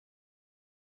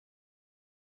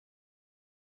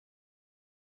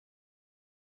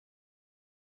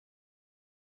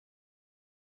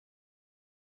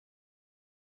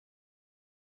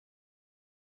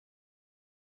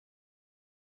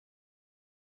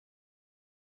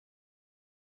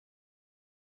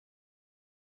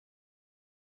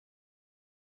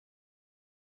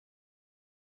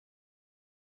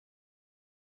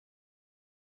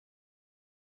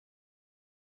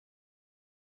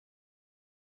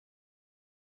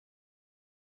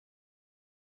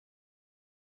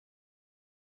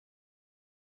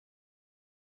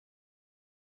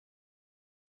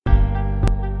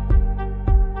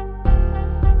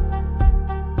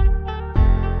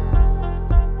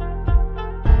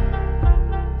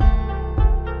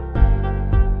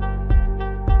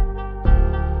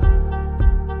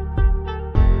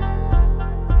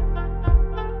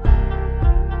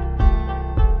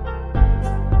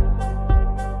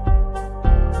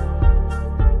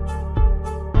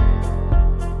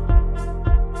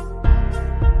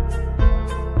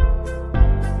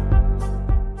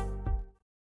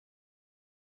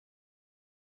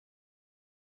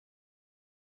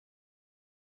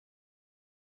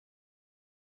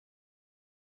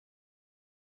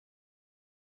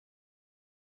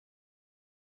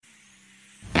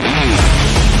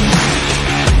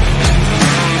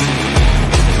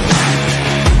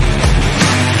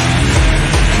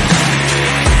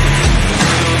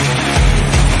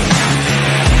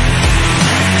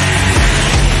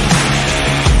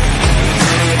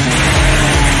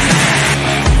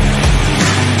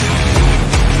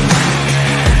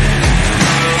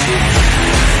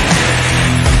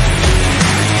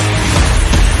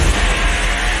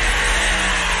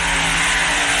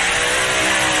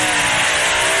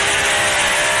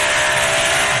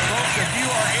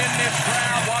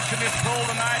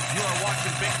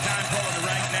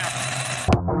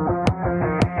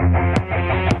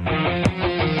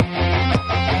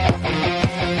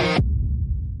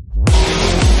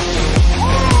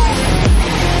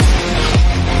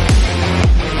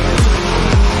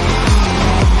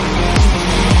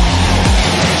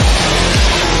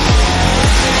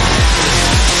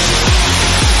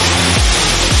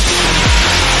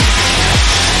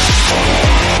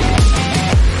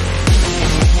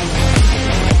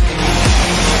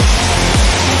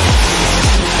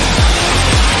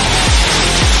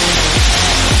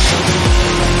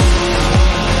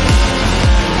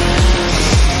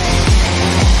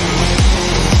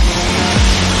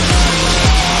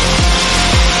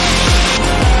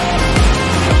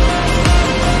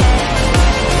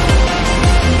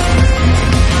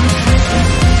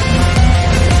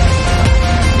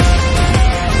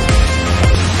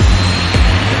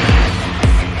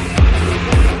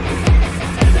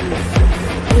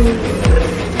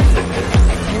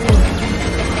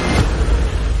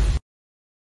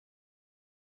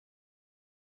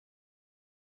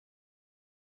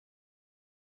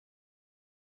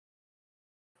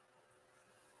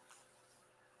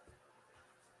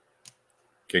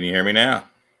Can you hear me now?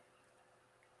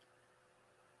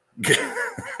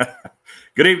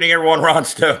 Good evening, everyone. Ron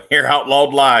Stone here,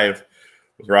 Outlawed Live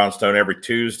with Ron Stone every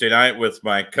Tuesday night with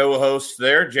my co-host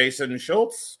there, Jason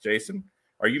Schultz. Jason,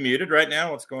 are you muted right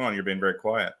now? What's going on? You're being very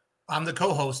quiet. I'm the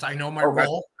co-host. I know my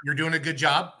role. You're doing a good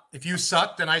job. If you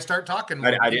suck, then I start talking.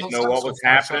 I didn't know what was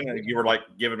happening. You were like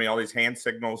giving me all these hand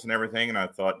signals and everything, and I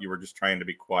thought you were just trying to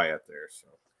be quiet there. So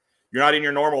you're not in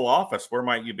your normal office. Where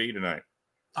might you be tonight?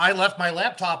 I left my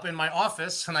laptop in my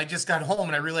office, and I just got home,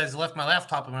 and I realized I left my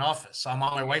laptop in my office. So I'm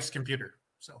on my wife's computer.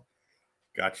 So,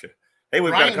 gotcha. Hey,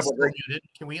 we've Ryan's got a couple. Muted.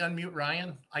 Can we unmute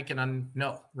Ryan? I can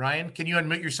no. Ryan, can you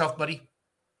unmute yourself, buddy?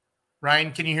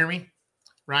 Ryan, can you hear me?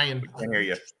 Ryan, I can hear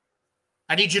you.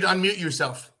 I need you to unmute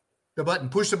yourself. The button.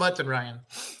 Push the button, Ryan.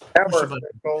 Push the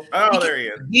button. Oh, there he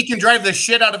is. He can drive the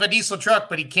shit out of a diesel truck,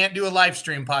 but he can't do a live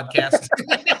stream podcast.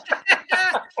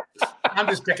 I'm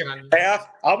just picking on you. Hey,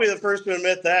 I'll be the first to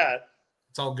admit that.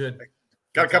 It's all good.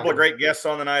 Got a couple of great guests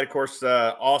on the night. Of course,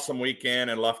 awesome weekend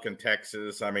in Lufkin,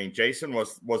 Texas. I mean, Jason,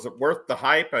 was it worth the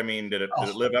hype? I mean, did it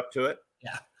live up to it?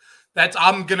 Yeah.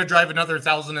 I'm going to drive another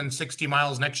 1,060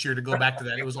 miles next year to go back to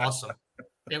that. It was awesome.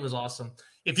 It was awesome.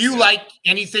 If you like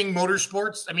anything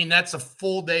motorsports, I mean, that's a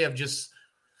full day of just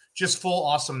full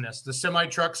awesomeness. The semi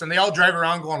trucks, and they all drive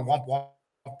around going womp, womp,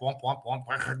 womp, womp,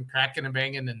 womp, cracking and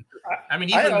banging. And I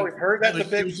mean, I had always heard that's a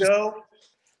big show.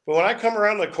 But when I come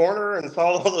around the corner and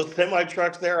saw all those semi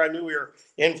trucks there, I knew we were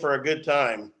in for a good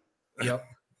time. Yep.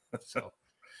 So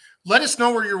let us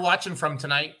know where you're watching from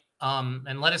tonight.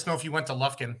 And let us know if you went to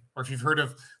Lufkin or if you've heard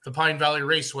of the Pine Valley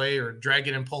Raceway or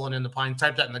dragging and pulling in the Pine.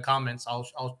 Type that in the comments.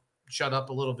 I'll shut up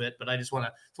a little bit, but I just want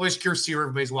to always curious to see where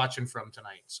everybody's watching from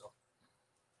tonight. So,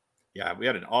 yeah, we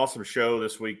had an awesome show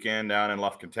this weekend down in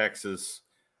Lufkin, Texas.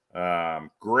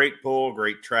 Great pull,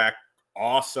 great track,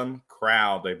 awesome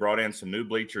crowd. They brought in some new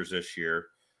bleachers this year,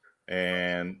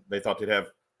 and they thought they'd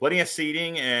have plenty of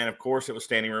seating. And of course, it was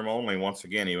standing room only once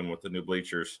again, even with the new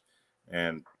bleachers.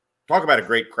 And talk about a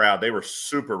great crowd. They were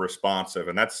super responsive,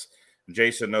 and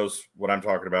Jason knows what I'm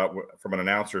talking about from an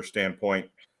announcer standpoint.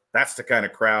 That's the kind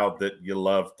of crowd that you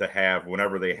love to have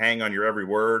whenever they hang on your every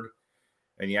word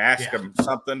and you ask them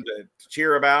something to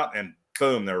cheer about, and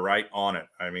boom, they're right on it.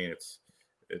 I mean,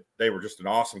 they were just an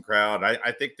awesome crowd.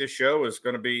 I think this show is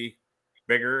going to be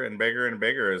bigger and bigger and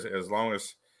bigger as long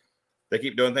as they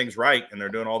keep doing things right and they're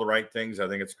doing all the right things. I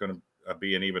think it's going to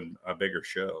be an even a bigger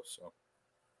show. So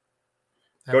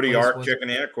Cody Yart checking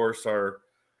in, of course, our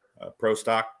pro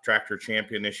stock tractor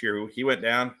champion this year. He went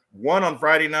down, won on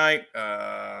Friday night,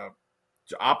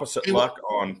 opposite luck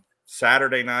on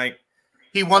Saturday night.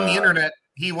 He won the internet.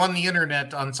 He won the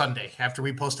internet on Sunday after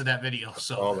we posted that video.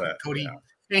 So all that, Cody,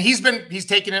 and he's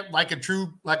taken it like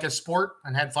a sport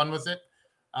and had fun with it.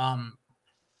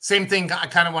 Same thing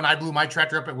kind of when I blew my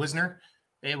tractor up at Wisner.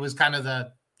 It was kind of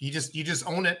you just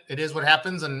own it. It is what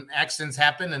happens, and accidents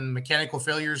happen and mechanical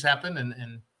failures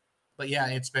happen. But yeah,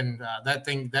 it's been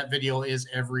that video is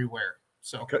everywhere.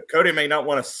 So Cody may not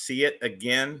want to see it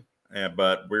again,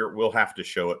 but we'll have to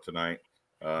show it tonight.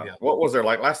 What was there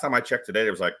like last time I checked today?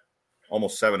 There was like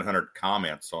almost 700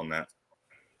 comments on that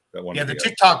one. Yeah, the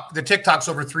TikTok's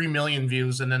over 3 million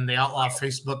views, and then the Outlaw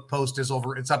Facebook post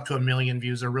it's up to 1 million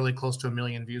views. They're really close to 1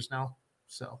 million views now.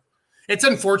 So it's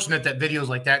unfortunate that videos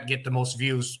like that get the most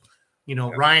views. You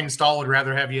know, Ryan Stahl would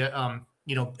rather have you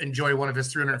enjoy one of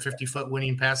his 350-foot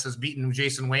winning passes, beating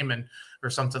Jason Wayman or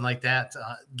something like that,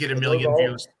 get 1 million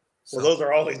views. Well, those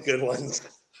are always good ones.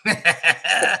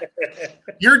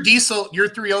 Your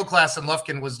 3.0 class in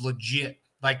Lufkin was legit.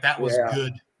 That was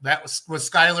good. That was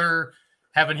Skyler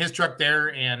having his truck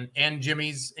there and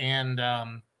Jimmy's and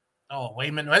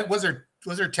Wayman. Was there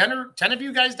 10 of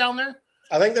you guys down there?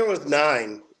 I think there was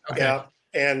 9. Okay. Yeah.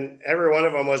 And every one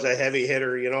of them was a heavy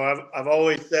hitter. You know, I've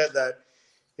always said that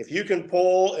if you can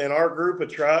pull in our group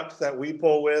of trucks that we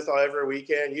pull with every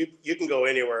weekend, you can go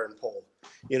anywhere and pull.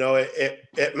 You know,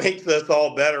 it makes us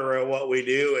all better at what we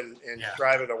do and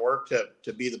striving to work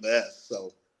to be the best.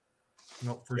 So,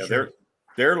 no, for sure.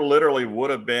 There literally would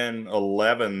have been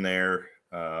 11 there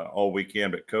all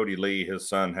weekend, but Cody Lee, his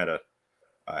son, had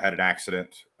an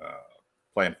accident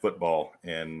playing football,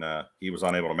 and he was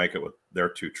unable to make it with their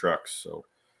 2 trucks. So,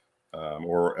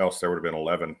 or else there would have been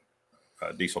 11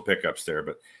 diesel pickups there.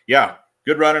 But yeah,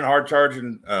 good running, hard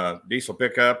charging diesel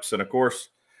pickups, and of course,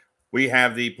 we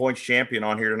have the points champion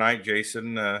on here tonight,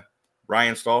 Jason.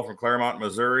 Ryan Stahl from Claremont,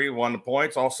 Missouri, won the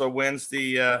points. Also wins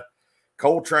the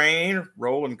Coal Train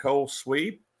Rolling Coal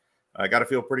Sweep. I got to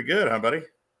feel pretty good, huh, buddy?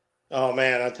 Oh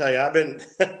man, I tell you, I've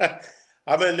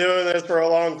been doing this for a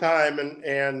long time,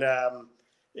 and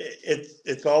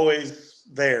it's always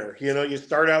there. You know, you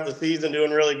start out the season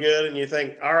doing really good, and you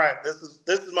think, all right, this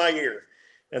is my year,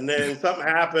 and then something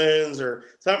happens or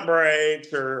something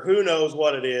breaks or who knows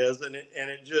what it is, and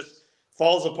it just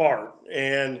falls apart.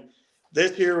 And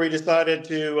this year we decided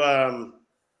to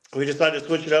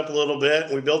switch it up a little bit.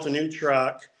 We built a new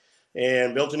truck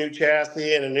and built a new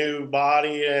chassis and a new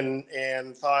body,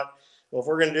 and thought, well, if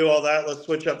we're going to do all that, let's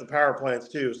switch up the power plants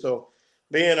too. So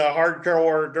being a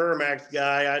hardcore Duramax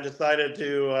guy, I decided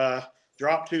to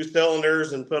drop 2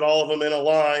 cylinders and put all of them in a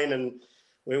line, and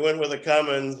we went with a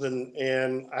Cummins,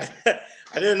 and I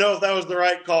I didn't know if that was the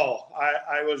right call.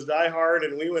 I was diehard,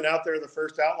 and we went out there the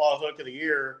first outlaw hook of the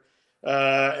year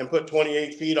and put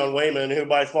 28 feet on Wayman, who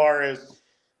by far is,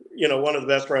 you know, one of the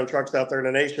best run trucks out there in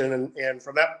the nation. And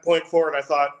from that point forward, I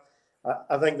thought,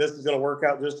 I think this is going to work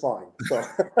out just fine. So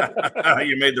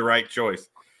you made the right choice.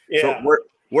 Yeah. So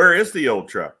where is the old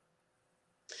truck?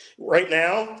 Right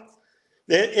now,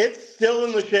 it's still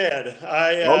in the shed.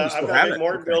 I've got a big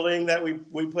Morton building that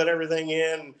we put everything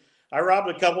in. I robbed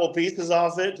a couple of pieces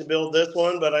off it to build this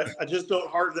one, but I just don't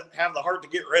have the heart to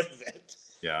get rid of it.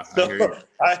 Yeah, So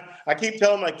I keep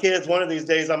telling my kids one of these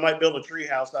days I might build a tree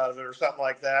house out of it or something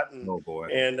like that. And, oh boy!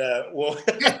 And well,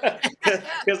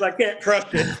 because I can't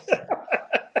crush it.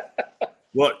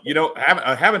 Well, you know,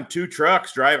 having 2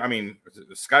 trucks drive. I mean,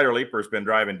 Skyler Leaper's been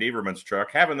driving Deaverman's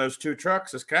truck. Having those 2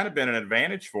 trucks has kind of been an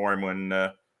advantage for him. When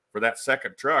for that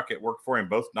second truck, it worked for him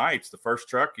both nights. The first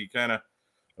truck, he kind of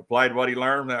applied what he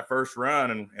learned that first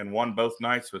run and won both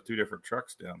nights with 2 different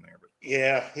trucks down there. But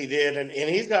yeah, he did, and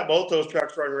he's got both those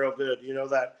trucks running real good. You know,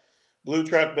 that blue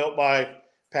truck built by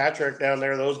Patrick down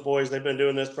there, those boys, they've been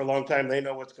doing this for a long time. They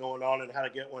know what's going on and how to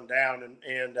get one down.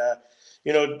 And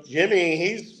you know, Jimmy,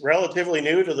 he's relatively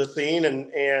new to the scene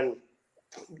and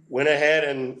went ahead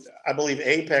and I believe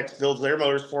Apex builds their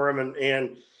motors for him.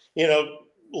 And you know,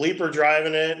 Leaper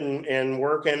driving it and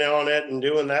working on it and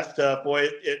doing that stuff. Boy,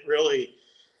 it's really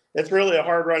a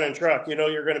hard running truck. You know,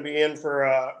 you're going to be in for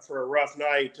a rough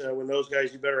night when those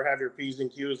guys, you better have your P's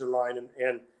and Q's in line.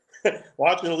 And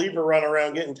watching Leaper run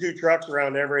around, getting 2 trucks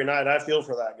around every night, I feel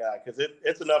for that guy because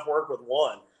it's enough work with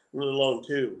one, let alone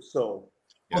 2. So,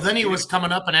 well, then he was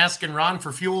coming up and asking Ron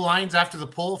for fuel lines after the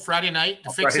pull Friday night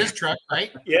to fix his truck,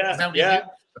 right? Yeah.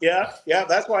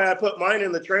 That's why I put mine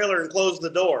in the trailer and closed the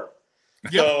door.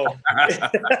 Yep. So,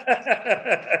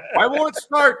 why won't it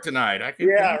start tonight?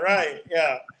 Right.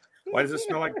 Yeah. Why does it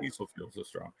smell like diesel fuel so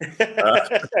strong?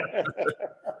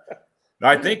 No,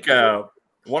 I think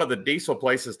one of the diesel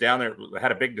places down there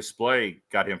had a big display,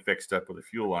 got him fixed up with a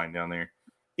fuel line down there.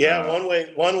 Yeah, one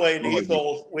way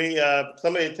diesel. We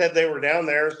somebody said they were down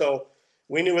there, so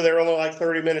we knew they were only like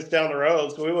 30 minutes down the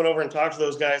road. So we went over and talked to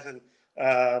those guys, and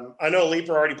I know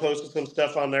Leaper already posted some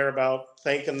stuff on there about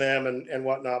thanking them and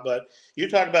whatnot. But you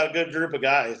talk about a good group of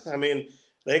guys. I mean,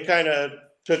 they kind of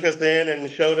took us in and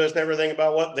showed us everything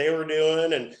about what they were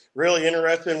doing and really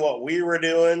interested in what we were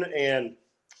doing, and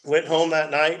went home that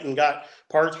night and got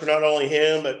parts for not only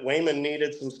him, but Wayman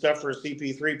needed some stuff for a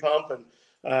CP3 pump. And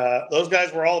those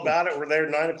guys were all about it. We're there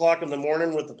 9 o'clock in the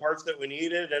morning with the parts that we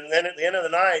needed. And then at the end of the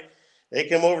night, they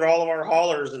came over to all of our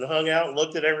haulers and hung out and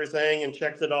looked at everything and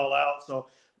checked it all out. So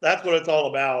that's what it's all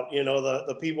about. You know,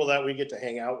 the people that we get to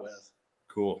hang out with.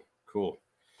 Cool.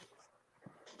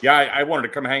 Yeah, I wanted to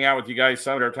come hang out with you guys.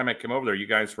 Every time I came over there, you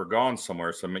guys were gone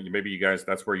somewhere. So maybe you guys,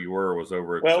 that's where you were, was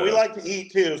over at... Well, we like to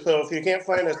eat too. So if you can't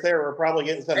find us there, we're probably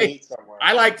getting something to eat somewhere.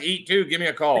 I like to eat too. Give me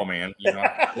a call, man. You know,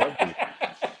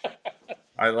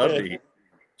 I love to eat.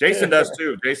 Jason does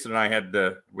too. Jason and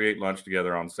I we ate lunch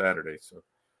together on Saturday. So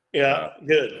yeah,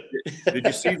 good. Did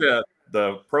you see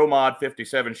the Pro Mod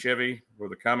 57 Chevy with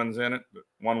the Cummins in it that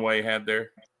One Way had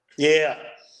there? Yeah,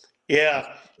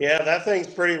 that thing's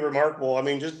pretty remarkable. I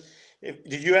mean,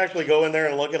 did you actually go in there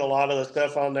and look at a lot of the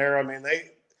stuff on there? I mean,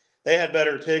 they had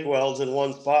better TIG welds in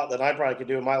one spot than I probably could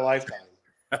do in my lifetime.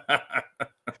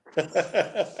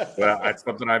 Well, that's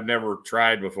something I've never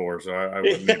tried before, so I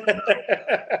wouldn't.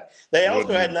 They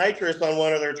also had nitrous on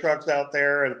one of their trucks out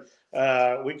there, and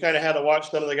we kind of had to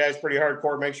watch some of the guys pretty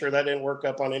hardcore, make sure that didn't work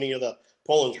up on any of the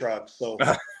pulling trucks. So.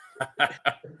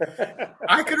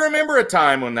 I can remember a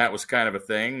time when that was kind of a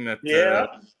thing. That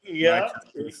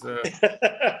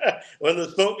when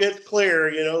the smoke gets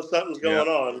clear, you know something's going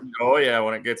on. Oh yeah,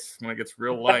 when it gets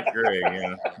real light gray.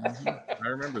 Yeah, I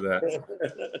remember that.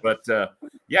 But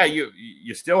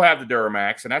you still have the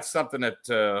Duramax, and that's something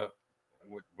that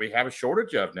we have a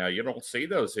shortage of now. You don't see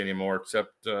those anymore,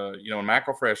 except when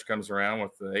Macrofresh comes around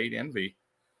with the 8 Envy.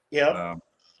 Yeah,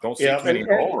 don't see too many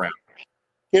all around.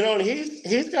 You know, and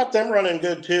he's got them running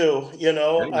good too, you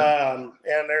know, and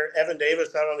they're Evan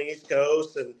Davis out on the East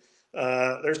Coast, and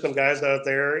There's some guys out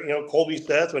there, Colby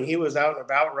Seth, when he was out and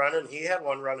about running, he had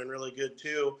one running really good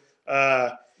too.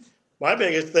 My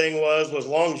biggest thing was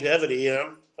longevity.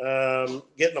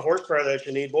 Getting the horsepower that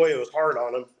you need. Boy, it was hard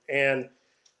on them, and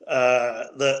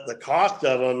the cost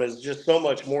of them is just so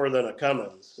much more than a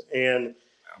Cummins, and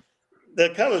the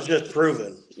Cummins just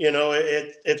proven.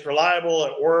 It's reliable,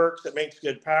 it works, it makes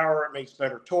good power, it makes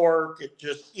better torque, it's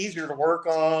just easier to work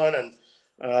on, and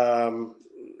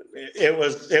it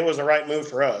was the right move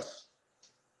for us.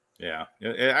 Yeah,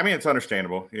 I mean, it's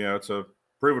understandable. It's a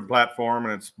proven platform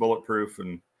and it's bulletproof,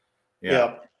 and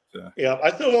yeah.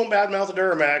 I still won't badmouth the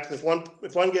Duramax.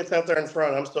 If one gets out there in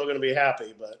front, I'm still going to be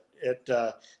happy. But it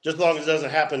just as long as it doesn't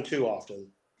happen too often.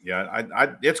 Yeah,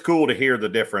 it's cool to hear the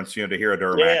difference. To hear a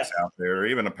Duramax out there, or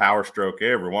even a Power Stroke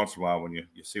every once in a while when you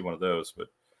see one of those. But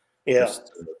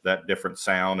just that different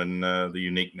sound and the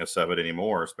uniqueness of it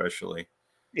anymore, especially.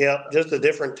 Yeah, just a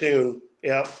different tune.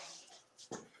 Yeah.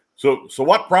 So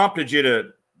what prompted you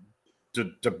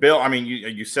to build? I mean,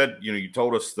 you said you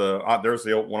told us there's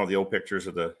one of the old pictures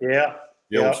of the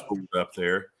old school up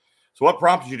there. So what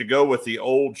prompted you to go with the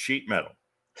old sheet metal?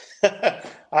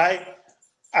 I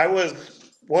was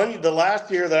the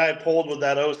last year that I pulled with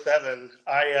that 07.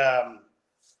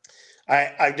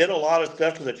 I did a lot of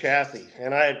stuff to the chassis,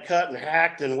 and I had cut and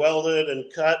hacked and welded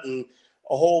and cut and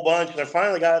a whole bunch, and I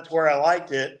finally got it to where I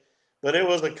liked it, but it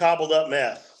was a cobbled up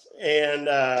mess. And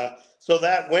so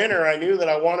that winter, I knew that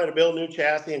I wanted to build a new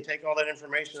chassis and take all that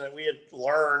information that we had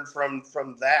learned from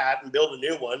that and build a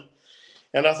new one.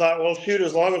 And I thought, well, shoot,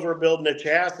 as long as we're building a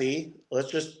chassis,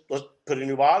 let's put a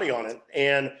new body on it.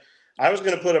 And I was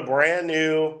going to put a brand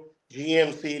new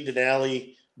GMC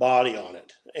Denali body on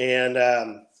it. And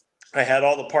I had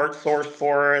all the parts sourced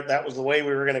for it. That was the way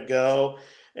we were going to go.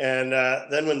 And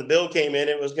then when the bill came in,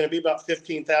 it was going to be about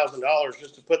 $15,000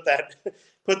 just to put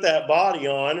that body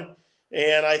on.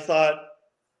 And I thought,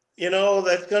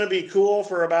 that's going to be cool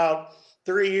for about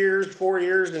 4 years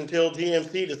until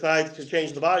GMC decides to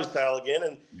change the body style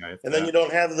again. And then you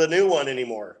don't have the new one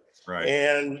anymore. Right.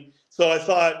 And so I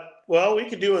thought, well, we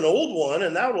could do an old one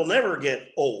and that will never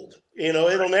get old.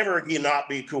 It'll never not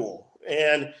be cool.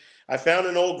 And I found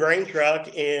an old grain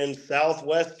truck in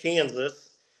Southwest Kansas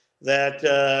that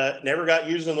never got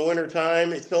used in the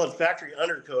wintertime. It still had factory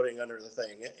undercoating under the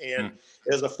thing. And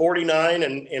it was a 49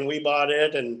 and we bought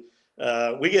it. And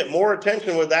we get more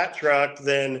attention with that truck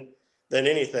than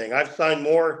anything. I've signed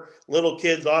more little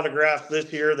kids' autographs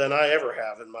this year than I ever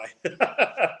have in my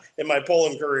in my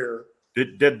pulling career.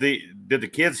 Did the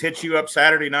kids hit you up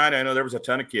Saturday night? I know there was a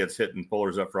ton of kids hitting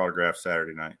pullers up for autographs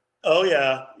Saturday night. Oh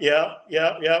yeah.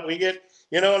 We get,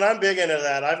 and I'm big into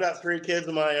that. I've got 3 kids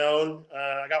of my own.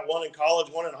 I got one in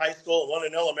college, one in high school, and one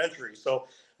in elementary. So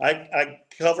I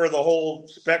cover the whole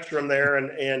spectrum there,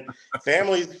 and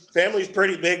family's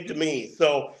pretty big to me.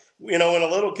 So, when a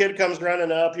little kid comes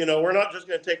running up, we're not just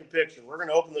going to take a picture. We're going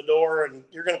to open the door and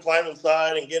you're going to climb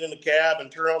inside and get in the cab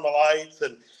and turn on the lights.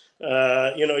 And,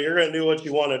 you're going to do what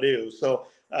you want to do. So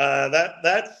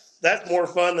that's more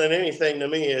fun than anything to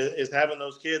me is having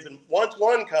those kids. And once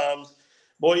one comes,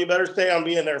 boy, you better stay on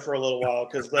being there for a little while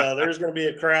because there's going to be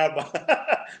a crowd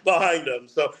behind them.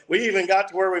 So we even got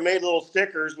to where we made little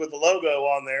stickers with the logo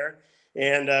on there,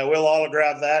 and we'll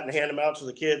autograph that and hand them out to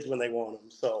the kids when they want them.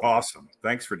 So awesome!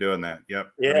 Thanks for doing that.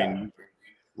 Yep. Yeah. I mean,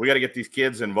 we got to get these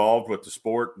kids involved with the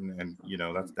sport, and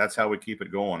that's how we keep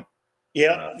it going.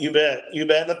 Yeah, you bet.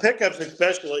 And the pickups,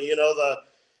 especially,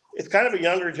 it's kind of a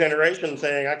younger generation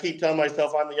thing. I keep telling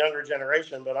myself I'm the younger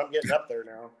generation, but I'm getting up there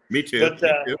now. Me too.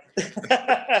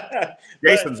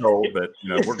 Jason's old, but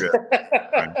we're good.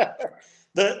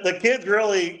 The kids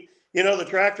really, the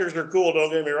tractors are cool. Don't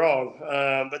get me wrong,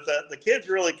 but the kids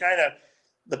really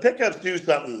the pickups do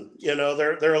something.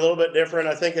 They're a little bit different.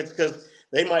 I think it's because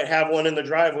they might have one in the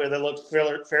driveway that looks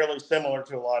fairly similar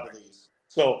to a lot of these,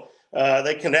 so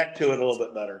they connect to it a little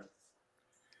bit better.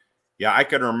 Yeah, I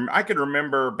could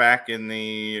remember back in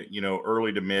the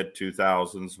early to mid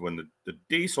 2000s when the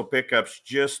diesel pickups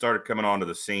just started coming onto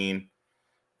the scene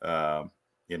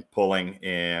in pulling,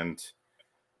 and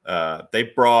they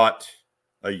brought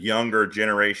a younger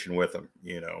generation with them.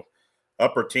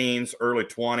 Upper teens, early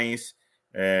 20s,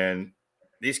 and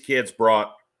these kids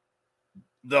brought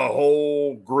the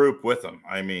whole group with them.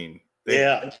 I mean,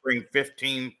 they bring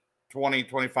 15, 20,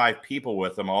 25 people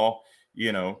with them all.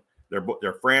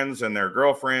 Their friends and their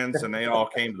girlfriends, and they all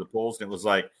came to the pulls, and it was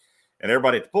like, and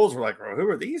everybody at the pulls were like, well, who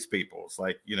are these people? It's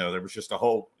like, there was just a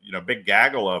whole, big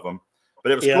gaggle of them,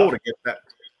 but it was cool to get that,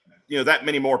 that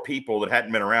many more people that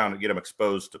hadn't been around to get them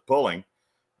exposed to pulling.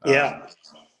 We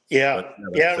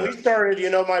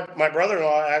started, my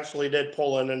brother-in-law actually did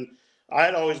pulling, and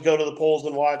I'd always go to the polls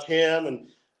and watch him. And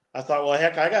I thought, well,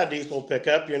 heck, I got a diesel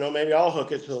pickup, maybe I'll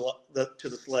hook it to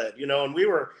the sled, and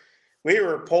we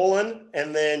were pulling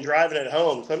and then driving it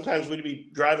home. Sometimes we'd be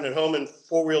driving it home in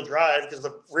 4-wheel drive because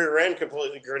the rear end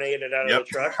completely grenaded out of the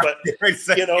truck. But,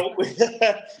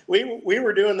 we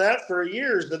were doing that for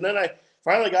years. And then I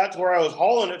finally got to where I was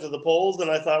hauling it to the polls.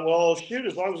 And I thought, well, shoot,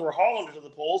 as long as we're hauling it to the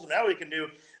polls, now we can do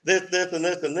this, and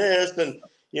this, and this. And,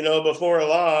 before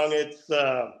long, it's,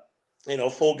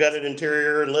 full gutted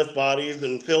interior and lift bodies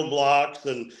and filled blocks.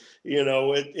 And,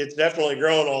 it's definitely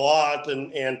grown a lot.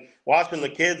 And watching the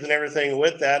kids and everything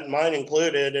with that, mine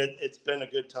included, it's been a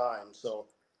good time. So,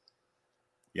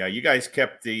 yeah, you guys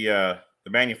kept the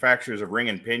manufacturers of ring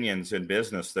and pinions in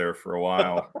business there for a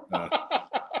while.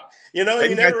 You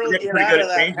never really get out of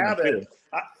that habit.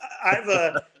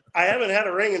 I haven't had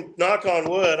a ring, and knock on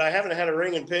wood, I haven't had a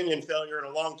ring and pinion failure in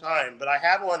a long time, but I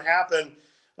had one happen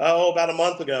about a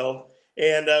month ago.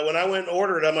 And when I went and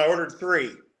ordered them, I ordered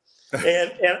 3.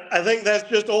 And I think that's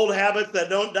just old habits that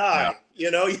don't die,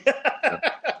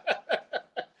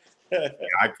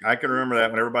 I can remember that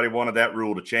when everybody wanted that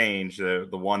rule to change, the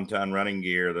 1-ton running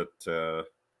gear that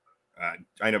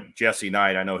I know Jesse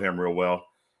Knight, I know him real well.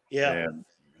 Yeah. And,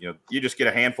 you just get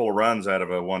a handful of runs out of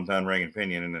a 1-ton ring and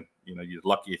pinion, and you're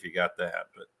lucky if you got that.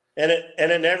 But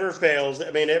it never fails.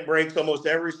 I mean, it breaks almost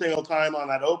every single time on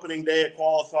that opening day at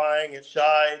qualifying at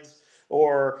Shides,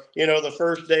 or, the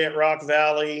first day at Rock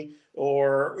Valley,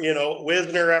 or,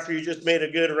 Wisner after you just made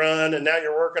a good run and now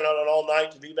you're working on it all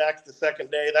night to be back the second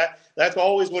day. That's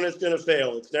always when it's going to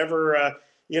fail. It's never,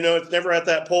 it's never at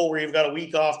that pole where you've got a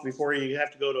week off before you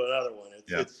have to go to another one.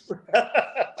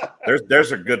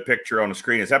 There's a good picture on the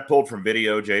screen. Is that pulled from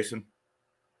video, Jason?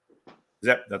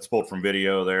 That's pulled from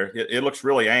video there? It looks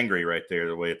really angry right there,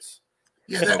 the way it's.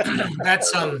 Yeah,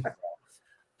 that's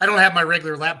I don't have my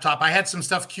regular laptop. I had some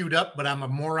stuff queued up, but I'm a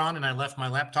moron and I left my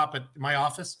laptop at my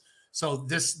office. So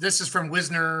this is from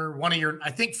Wisner, one of your, I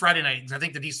think Friday night. I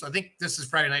think this is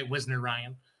Friday night, Wisner,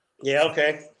 Ryan. Yeah.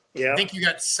 Okay. Yeah. I think you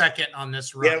got second on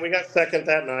this run. Yeah, we got second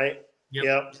that night.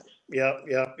 Yep.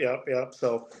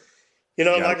 So,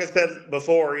 like I said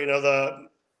before,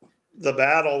 the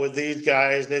battle with these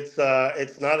guys,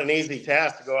 it's not an easy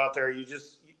task to go out there.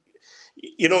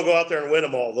 You don't go out there and win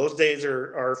them all. Those days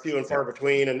are few and far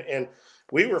between. And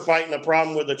we were fighting a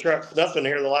problem with the truck snuffing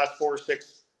here the last 4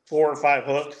 or 5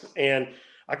 hooks, and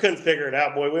I couldn't figure it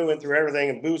out. Boy, we went through everything,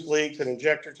 and boost leaks and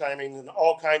injector timing and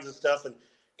all kinds of stuff. And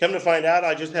come to find out,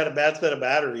 I just had a bad set of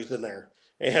batteries in there.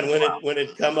 And when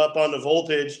it come up on the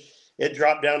voltage, it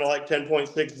dropped down to like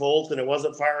 10.6 volts, and it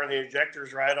wasn't firing the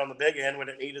injectors right on the big end when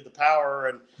it needed the power,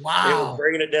 and it was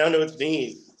bringing it down to its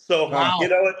knees. So,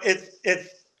 it's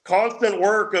constant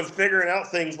work of figuring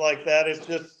out things like that. It's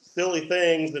just silly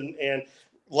things. And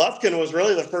Lufkin was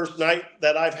really the first night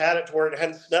that I've had it to where it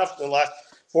hadn't snuffed in the last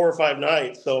 4 or 5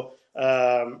 nights. So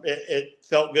it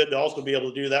felt good to also be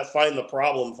able to do that, find the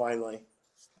problem finally.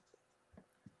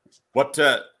 What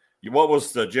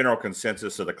was the general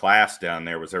consensus of the class down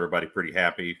there? Was everybody pretty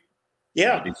happy?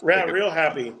 Yeah, real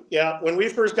happy. Yeah, when we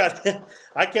first got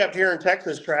I kept hearing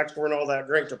Texas tracks weren't all that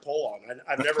great to pull on.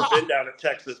 I've never been down to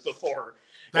Texas before.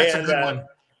 That's a good one.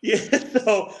 Yeah,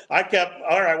 so I kept,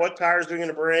 all right, what tires are we going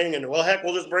to bring? And, well, heck,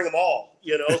 we'll just bring them all,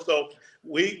 So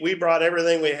we brought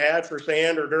everything we had for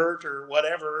sand or dirt or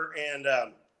whatever. And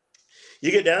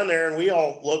you get down there, and we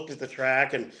all looked at the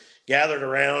track and gathered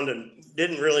around and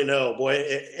didn't really know. Boy,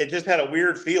 it just had a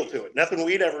weird feel to it. Nothing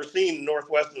we'd ever seen in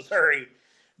Northwest Missouri.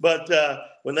 But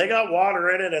when they got water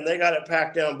in it and they got it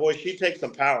packed down, boy, she takes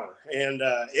some power. And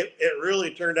it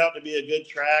really turned out to be a good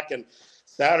track. And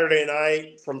Saturday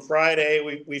night from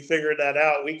Friday, we figured that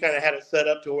out. We kind of had it set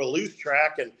up to a loose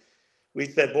track, and we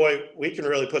said, boy, we can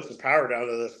really put some power down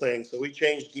to this thing. So we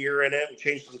changed gear in it, we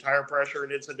changed some tire pressure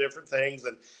and did some different things,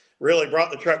 and really brought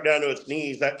the truck down to its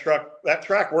knees. That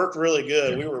track worked really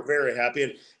good. We were very happy,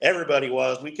 and everybody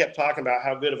was. We kept talking about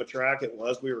how good of a track it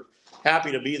was. We were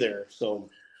happy to be there. So,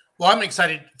 well, I'm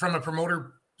excited from a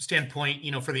promoter standpoint,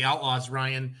 for the Outlaws,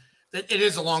 Ryan. It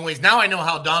is a long ways. Now I know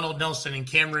how Donald Nelson and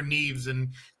Cameron Neves and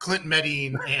Clint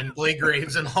Medine and Blake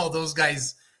Graves and all those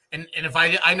guys. And if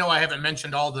I know I haven't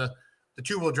mentioned all the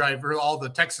 2-wheel drive or all the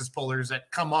Texas pullers that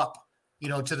come up,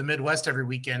 to the Midwest every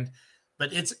weekend.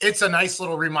 But it's a nice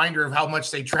little reminder of how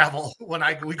much they travel when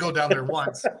we go down there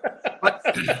once. But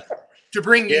to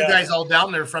bring you guys all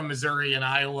down there from Missouri and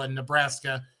Iowa and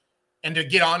Nebraska, and to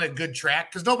get on a good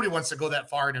track, because nobody wants to go that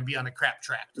far and be on a crap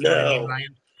track. You know what I mean,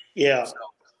 Ryan? Yeah. So,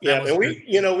 yeah, and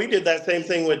we did that same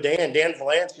thing with Dan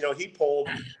Valance. He pulled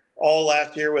all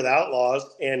last year with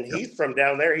Outlaws, and he's from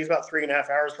down there. He's about 3.5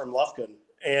 hours from Lufkin,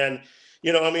 and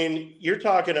I mean, you're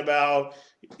talking about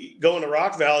going to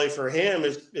Rock Valley for him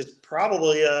is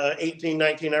probably a 18,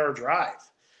 19-hour drive,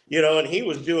 and he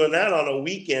was doing that on a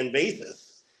weekend basis.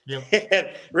 Yep. And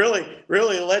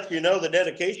really lets you know the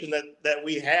dedication that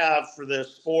we have for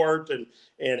this sport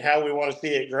and how we want to see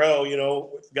it grow.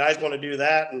 If guys want to do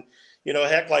that, and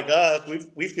heck, like us,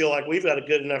 we feel like we've got a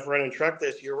good enough running truck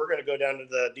this year. We're going to go down to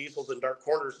the Diesels and Dark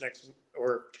Corners next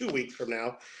or 2 weeks from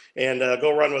now, and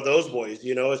go run with those boys.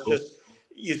 It's just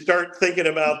you start thinking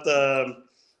about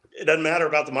it doesn't matter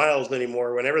about the miles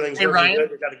anymore when everything's working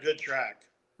good. We've got a good track.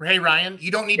 Hey, Ryan,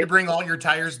 you don't need to bring all your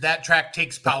tires. That track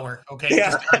takes power. Okay.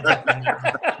 Yeah.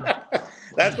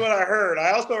 That's what I heard.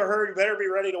 I also heard you better be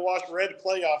ready to wash red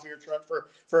clay off your truck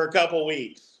for a couple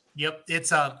weeks. Yep.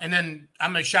 It's and then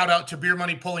I'm going to shout out to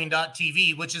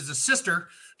beermoneypulling.tv, which is a sister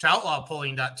to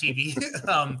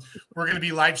outlawpulling.tv. We're going to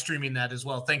be live streaming that as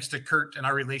well. Thanks to Kurt and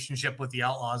our relationship with the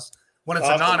Outlaws. When it's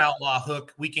awesome. A non-outlaw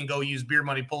hook, we can go use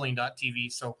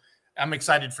beermoneypulling.tv. So I'm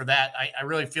excited for that. I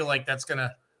really feel like that's going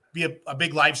to be a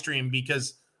big live stream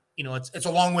because, it's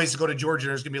a long ways to go to Georgia.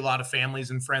 There's going to be a lot of families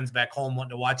and friends back home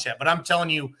wanting to watch that. But I'm telling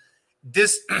you,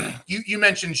 this, you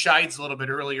mentioned Shides a little bit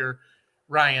earlier,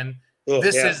 Ryan.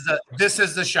 This is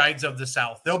the Shides of the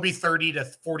South. There'll be 30 to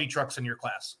 40 trucks in your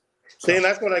class. See, and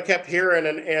that's what I kept hearing.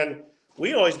 And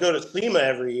we always go to SEMA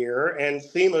every year, and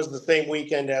SEMA's the same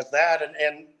weekend as that.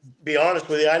 And be honest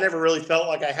with you, I never really felt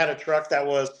like I had a truck that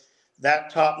was that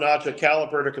top-notch a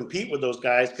caliper to compete with those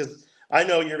guys, because I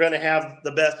know you're going to have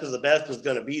the best of the best is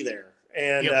going to be there.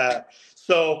 And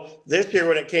so this year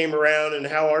when it came around and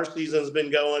how our season's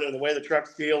been going and the way the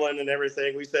truck's feeling and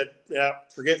everything, we said, yeah,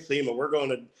 forget SEMA. We're going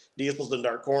to Diesels and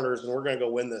Dark Corners, and we're going to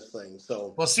go win this thing.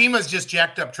 So, well, SEMA's just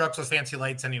jacked up trucks with fancy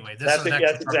lights anyway. That's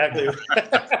exactly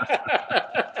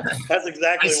that's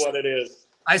exactly what it is.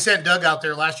 I sent Doug out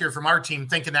there last year from our team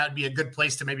thinking that would be a good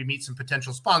place to maybe meet some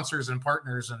potential sponsors and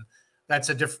partners. And that's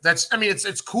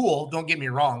it's cool. Don't get me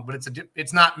wrong, but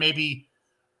it's not maybe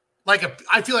like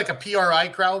I feel like a PRI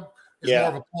crowd is more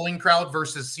of a pulling crowd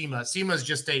versus SEMA. SEMA is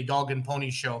just a dog and pony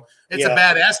show. It's a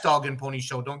badass dog and pony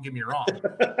show. Don't get me wrong.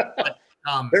 But,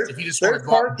 if you just there's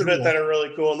parts of it that are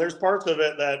really cool, and there's parts of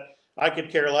it that I could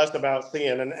care less about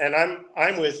seeing. And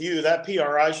I'm with you. That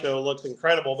PRI show looks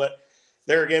incredible, but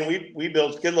there again, we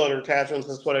build skid loader attachments.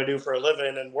 That's what I do for a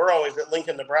living, and we're always at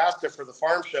Lincoln, Nebraska for the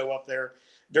farm show up there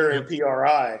during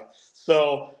PRI.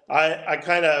 So I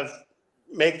kind of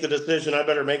make the decision I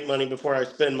better make money before I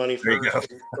spend money first.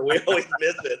 So we always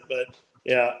miss it, but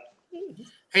yeah.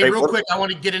 Hey, real quick, I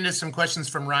want to get into some questions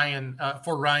from Ryan.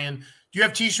 For Ryan, do you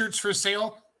have T-shirts for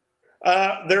sale?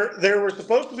 They were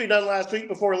supposed to be done last week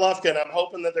before Lufkin. I'm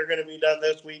hoping that they're going to be done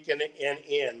this week and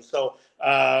in. So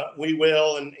we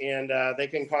will, and they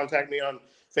can contact me on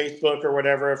Facebook or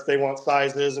whatever if they want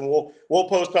sizes, and we'll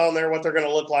post on there what they're going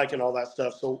to look like and all that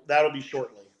stuff. So that'll be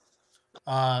shortly.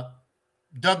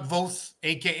 Doug Voth,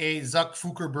 aka Zuck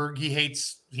Fukerberg, he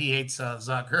hates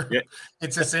Zucker. Yeah.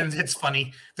 It's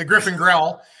funny. The Griffin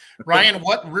Growl. Ryan,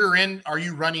 what rear end are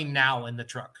you running now in the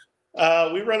truck?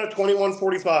 We run a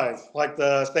 2145, like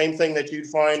the same thing that you'd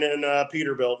find in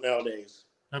Peterbilt nowadays.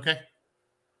 Okay.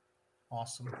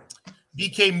 Awesome.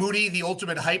 BK Moody, the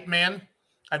ultimate hype man.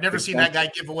 I've never seen that guy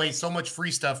give away so much free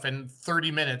stuff in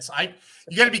 30 minutes.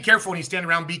 You got to be careful when you stand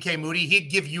around BK Moody. He'd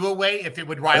give you away if it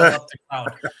would rile up the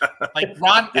crowd. Like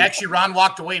Ron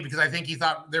walked away because I think he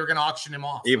thought they were going to auction him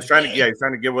off. He was trying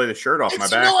to give away the shirt off my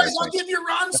back. Noise, I'll give you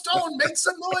Ron Stone. Make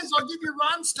some noise. I'll give you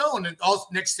Ron Stone. And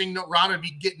next thing, Ron would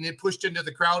be getting it pushed into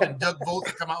the crowd, and Doug Voth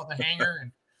would come out with a hanger,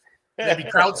 and they'd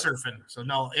be crowd surfing. So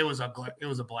no, it was a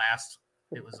blast.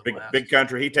 It was a big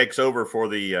country. He takes over for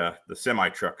the semi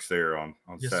trucks there on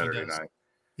Saturday night.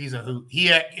 He's a hoot.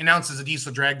 He announces the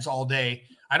diesel drags all day.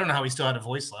 I don't know how he still had a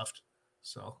voice left.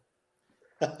 So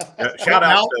shout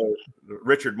out to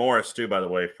Richard Morris too, by the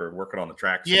way, for working on the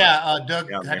track.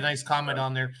 Doug had a nice comment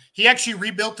on there. He actually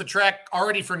rebuilt the track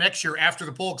already for next year after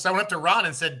the pull, because I went up to Ron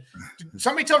and said, "Did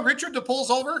somebody tell Richard the pull's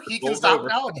over? He can stop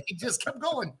now," and he just kept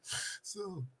going.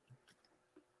 So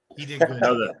he did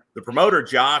good. The promoter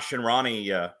Josh and Ronnie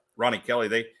Kelly,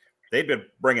 they've been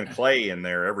bringing clay in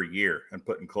there every year and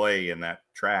putting clay in that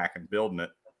track and building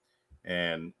it.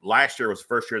 And last year was the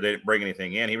first year they didn't bring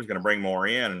anything in. He was going to bring more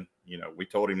in. And, we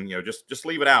told him, just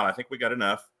leave it out. I think we got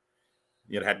enough.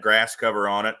 It had grass cover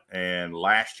on it. And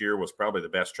last year was probably the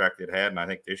best track they'd had. And I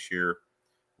think this year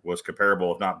was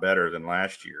comparable, if not better than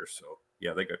last year. So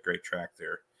yeah, they got great track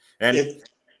there. And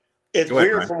it's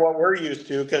weird from what we're used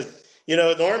to, because,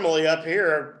 normally up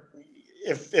here,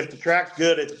 if the track's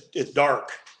good, it's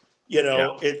dark.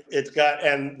 It's got,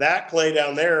 and that clay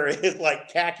down there is like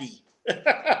khaki.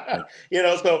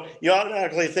 So you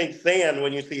automatically think sand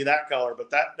when you see that color, but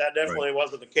that definitely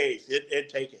wasn't the case. It'd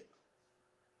take it.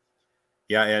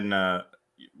 Yeah, and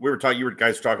you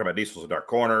guys were talking about diesels in dark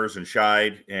corners and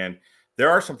shied, and there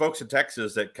are some folks in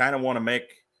Texas that kind of want to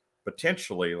make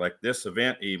potentially like this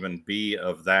event even be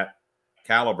of that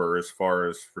caliber as far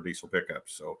as for diesel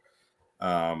pickups. So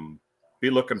be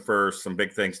looking for some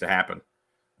big things to happen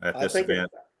at this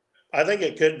event. I think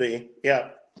it could be. Yeah.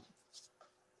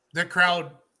 The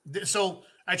crowd. So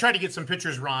I tried to get some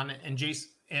pictures, Ron and Jason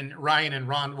and Ryan and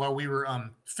Ron, while we were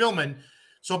filming.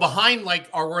 So behind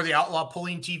where the Outlaw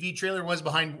Pulling TV trailer was,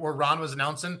 behind where Ron was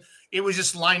announcing, it was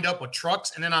just lined up with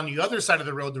trucks. And then on the other side of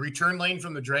the road, the return lane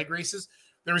from the drag races,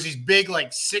 there was these big,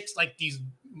 these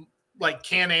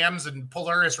Can-Ams and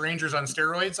Polaris Rangers on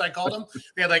steroids, I called them.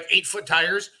 They had 8-foot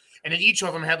tires, and then each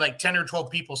of them had 10 or 12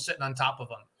 people sitting on top of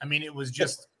them. I mean, it was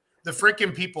just the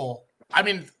freaking people. I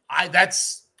mean, I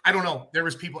don't know. There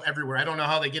was people everywhere. I don't know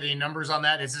how they get any numbers on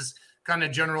that. It's just kind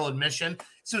of general admission.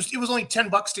 So it was only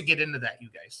 $10 to get into that, you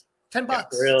guys. $10. Yeah,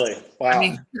 really? Wow. I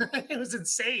mean, it was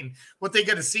insane what they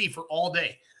got to see for all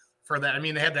day for that. I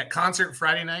mean, they had that concert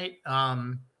Friday night.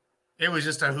 It was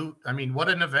just a hoot. I mean, what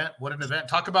an event. What an event.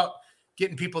 Talk about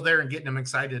getting people there and getting them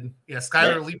excited. Yeah,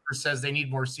 Skylar Leeper says they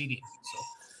need more seating.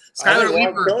 So Skylar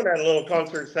Leeper had a little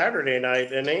concert Saturday night,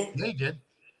 didn't he? They did.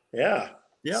 Yeah.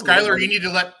 Yeah, Skylar,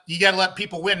 you got to let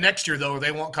people win next year, though, or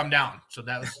they won't come down. So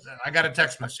I got a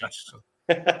text message. So.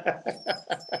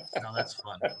 No, that's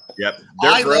fun. Yep,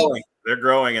 they're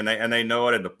growing, and they know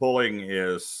it. And the pulling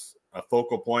is a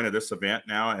focal point of this event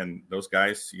now. And those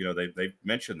guys, they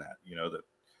mentioned that, that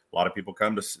a lot of people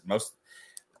come to most.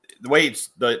 The way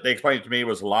they explained it to me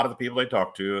was a lot of the people they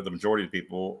talked to, the majority of the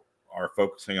people are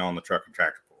focusing on the truck and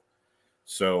tractor pull.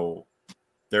 So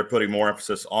they're putting more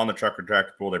emphasis on the truck and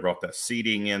tractor pull. They brought that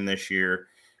seating in this year,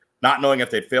 not knowing if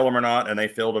they'd fill them or not, and they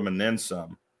filled them and then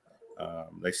some.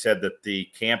 They said that the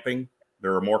camping,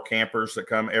 there are more campers that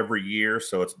come every year,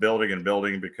 so it's building and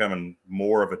becoming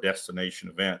more of a destination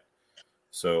event.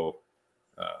 So,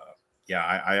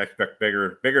 I expect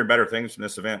bigger and better things from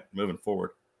this event moving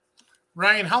forward.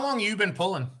 Ryan, how long have you been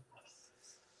pulling?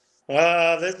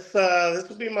 This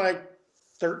will be my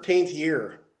 13th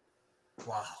year.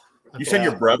 Wow. You said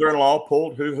your brother-in-law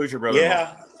pulled? Who's your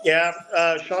brother-in-law?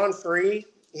 Yeah. Sean Free.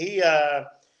 He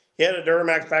had a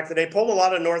Duramax back then. They pulled a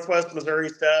lot of Northwest Missouri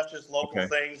stuff, just local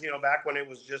things, back when it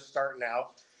was just starting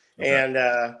out. Okay. And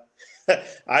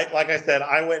like I said,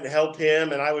 I went and helped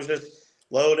him, and I was just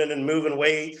loading and moving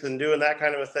weights and doing that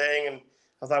kind of a thing. And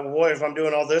I thought, well, boy, if I'm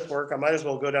doing all this work, I might as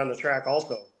well go down the track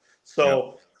also.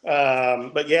 So,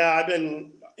 but yeah, I've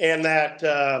been in that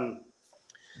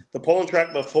the pulling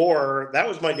truck before. That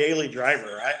was my daily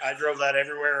driver. I drove that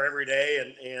everywhere, every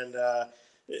day, and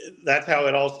that's how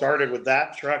it all started with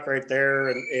that truck right there,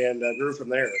 and grew from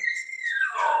there.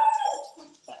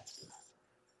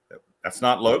 That's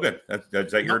not Logan.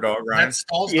 Is that your dog, Ryan? That's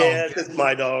Stall's dog. Yeah, it's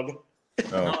my dog. Oh.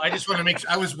 No, I just want to make sure.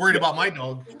 I was worried about my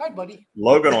dog. Hi, buddy.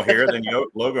 Logan will hear it, then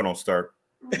Logan will start.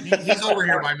 He's over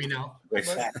here by me now.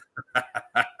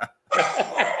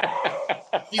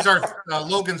 He's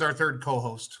Logan's our third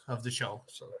co-host of the show.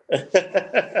 So,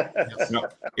 no.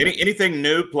 Anything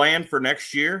new planned for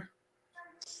next year?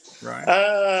 Right.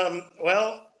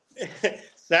 Well,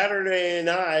 Saturday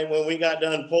night when we got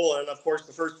done pulling, of course,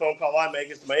 the first phone call I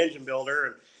make is to my engine builder,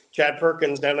 and Chad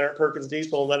Perkins down there at Perkins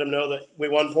Diesel, let him know that we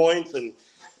won points and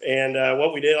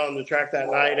what we did on the track that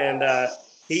night. And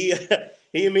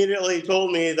he immediately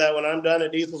told me that when I'm done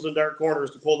at Diesels and Dark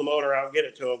Corners to pull the motor out and get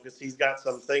it to him, because he's got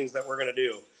some things that we're going to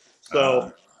do.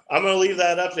 So I'm going to leave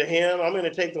that up to him. I'm going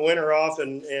to take the winter off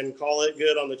and call it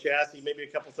good on the chassis, maybe a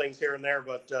couple things here and there,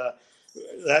 but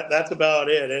that's about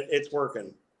it. It's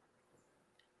working.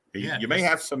 You may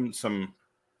have some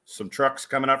trucks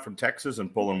coming up from Texas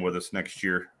and pulling with us next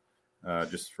year.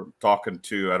 Just from talking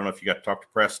to, I don't know if you got to talk to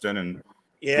Preston and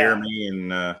Jeremy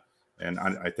and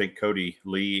I think Cody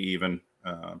Lee even.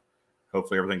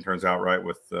 Hopefully everything turns out right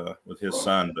with his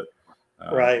son.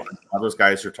 But right, all those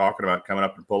guys are talking about coming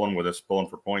up and pulling with us, pulling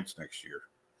for points next year.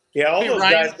 Yeah, all those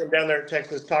guys from down there in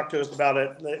Texas talked to us about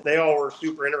it. They all were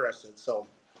super interested. So.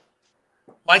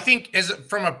 Well, I think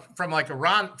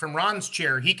from Ron's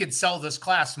chair, he could sell this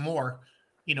class more,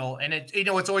 and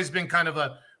it's always been kind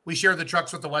of we share the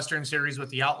trucks with the Western Series with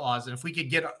the Outlaws, and if we could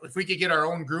get our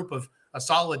own group of a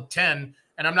solid 10,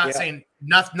 and I'm not saying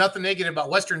nothing negative about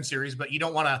Western Series, but you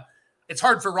don't want to. It's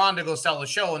hard for Ron to go sell a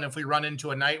show, and if we run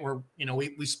into a night where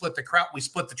we split the crowd, we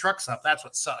split the trucks up. That's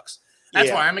what sucks.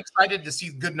 That's why I'm excited to see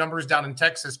good numbers down in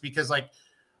Texas, because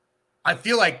I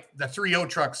feel like the 3-0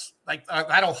 trucks, like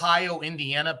that Ohio,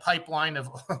 Indiana pipeline of,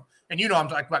 and I'm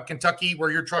talking about Kentucky,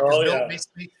 where your truck is built,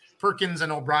 basically Perkins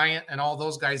and O'Brien and all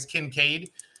those guys,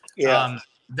 Kincaid. Yeah.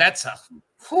 That's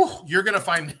you're going to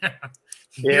find,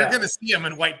 you're going to see them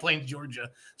in White Plains, Georgia.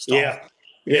 Stall. Yeah.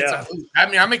 Yeah.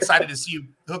 I'm excited to see you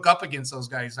hook up against those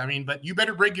guys. But you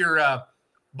better bring your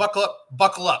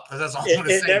buckle up. That's all I'm going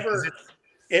to say.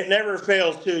 It never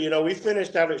fails too. We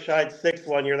finished out at Shide's 6th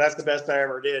one year. That's the best I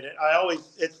ever did.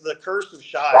 It's the curse of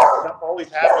Shide. That always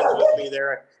happens with me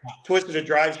there. I twisted a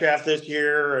drive shaft this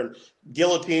year and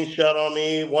guillotine shut on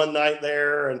me one night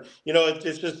there. And,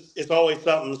 it's always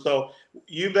something. So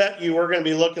you bet you we're going to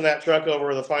be looking that truck over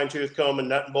with a fine tooth comb and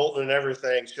nut and bolting and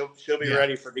everything. She'll be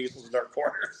ready for Diesel's dark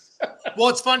corners. Well,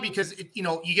 it's fun because,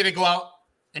 you get to go out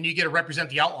and you get to represent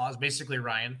the Outlaws, basically,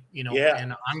 Ryan.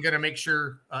 And I'm going to make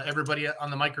sure everybody on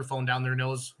the microphone down there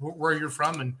knows where you're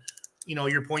from and,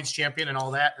 your points champion and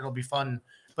all that. It'll be fun.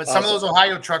 But some of those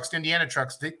Ohio trucks, Indiana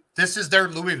trucks, this is their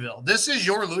Louisville. This is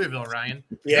your Louisville, Ryan.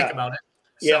 Think about it.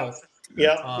 Yeah.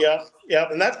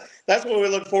 And that's what we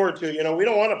look forward to. We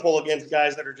don't want to pull against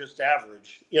guys that are just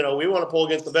average. We want to pull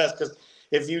against the best, because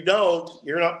if you don't,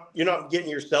 you're not getting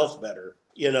yourself better.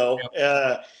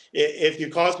 If you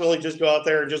constantly just go out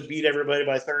there and just beat everybody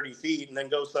by 30 feet and then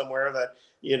go somewhere that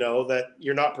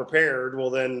you're not prepared, well,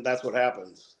 then that's what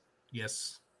happens.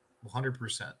 Yes,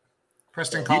 100%.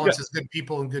 Preston Collins has good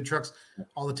people and good trucks.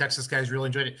 All the Texas guys really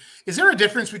enjoyed it. Is there a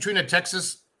difference between a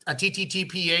TTTPA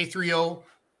 3.0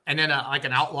 and then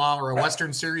an Outlaw or a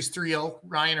Western Series 3.0,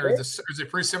 Ryan? Or is it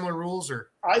pretty similar rules?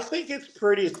 Or I think it's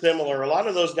pretty similar. A lot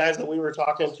of those guys that we were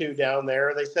talking to down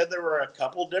there, they said there were a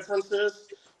couple differences,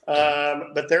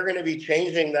 but they're going to be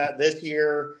changing that this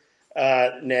year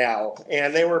now.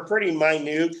 And they were pretty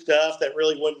minute stuff that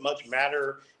really wouldn't much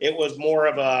matter. It was more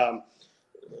of a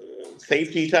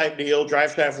safety type deal,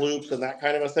 drive shaft loops and that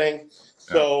kind of a thing.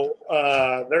 So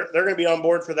they're going to be on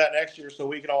board for that next year, so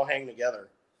we can all hang together.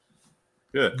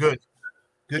 Good.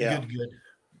 Yeah.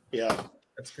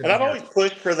 That's good. And I've always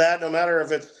pushed for that, no matter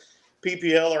if it's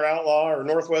PPL or Outlaw or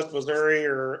Northwest Missouri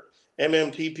or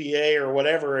MMTPA or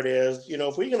whatever it is.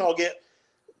 If we can all get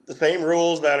the same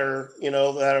rules that are,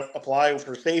 that apply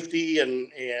for safety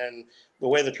and the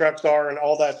way the trucks are and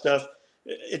all that stuff,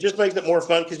 it just makes it more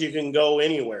fun because you can go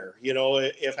anywhere.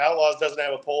 If Outlaws doesn't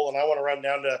have a pole and I want to run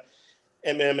down to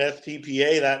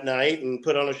MMSTPA that night and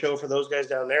put on a show for those guys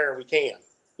down there, we can.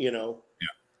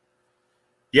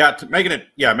 Yeah, make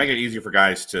it easier for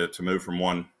guys to move from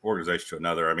one organization to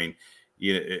another.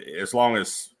 As long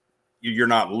as you're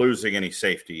not losing any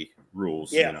safety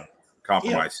rules,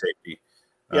 compromise safety.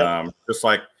 Just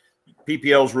like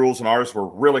PPL's rules and ours were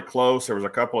really close. There was a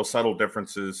couple of subtle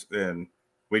differences, and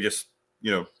we just,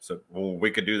 said, well,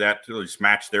 we could do that to just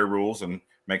match their rules and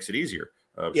makes it easier.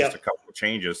 Just a couple of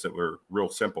changes that were real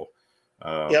simple.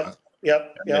 Yep.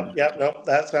 No,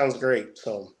 that sounds great.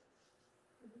 So.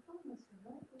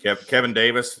 Kevin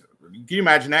Davis. Can you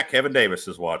imagine that? Kevin Davis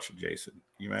is watching, Jason.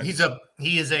 Can you imagine?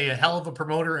 He is a hell of a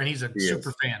promoter, and he's a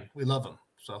super fan. We love him.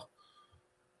 So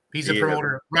he's a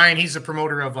promoter. Ryan, he's a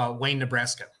promoter of Wayne,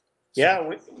 Nebraska. So.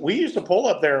 Yeah, we used to pull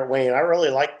up there at Wayne. I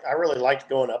really liked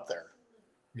going up there.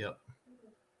 Yep.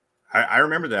 I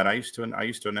remember that. I used to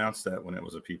announce that when it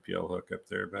was a PPL hook up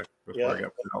there back before I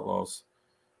got with Outlaws.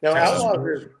 Now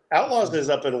Outlaws is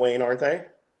up in Wayne, aren't they?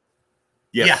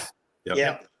 Yes.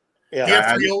 Yeah. Do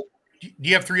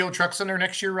you have 3.0 trucks in there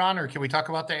next year, Ron, or can we talk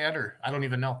about that yet? Or I don't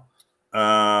even know.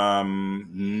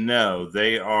 No,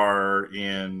 they are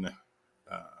in.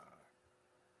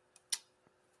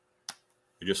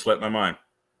 It just slipped my mind.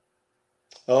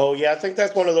 Oh yeah, I think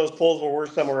that's one of those polls where we're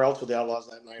somewhere else with the Outlaws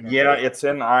that night. Yeah, it's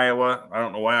in Iowa. I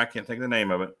don't know why I can't think of the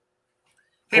name of it.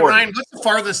 Hey Ryan, what's the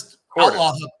farthest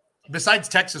Outlaw hook besides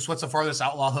Texas? What's the farthest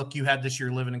Outlaw hook you had this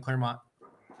year living in Claremont?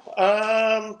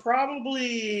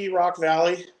 Probably Rock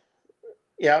Valley.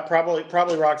 Yeah, probably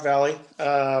Rock Valley.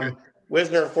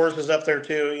 Wisner, of course, is up there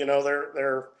too.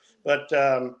 But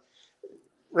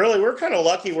really, we're kind of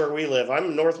lucky where we live. I'm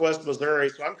in Northwest Missouri,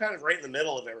 so I'm kind of right in the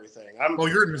middle of everything.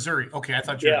 You're in Missouri. Okay, I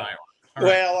thought you were in Iowa.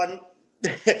 Well,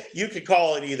 you could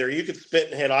call it either. You could spit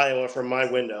and hit Iowa from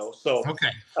my window. So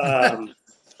okay.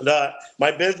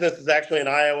 My business is actually in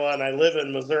Iowa, and I live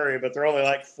in Missouri, but they're only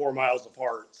like 4 miles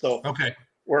apart. So okay.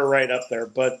 We're right up there.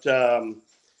 But I'm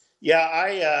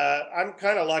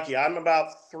kind of lucky. I'm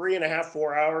about 3.5,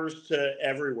 4 hours to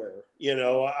everywhere.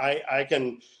 I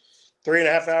can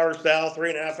 3.5 hours south,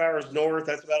 3.5 hours north.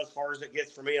 That's about as far as it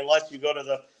gets for me, unless you go to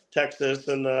the Texas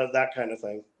and that kind of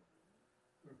thing.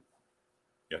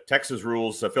 Yeah, Texas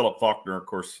rules. Philip Faulkner, of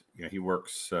course, he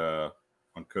works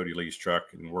Cody Lee's truck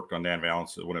and worked on Dan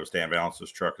Valence's when it was Dan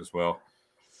Valence's truck as well.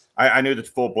 I knew that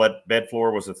full bed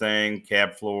floor was a thing,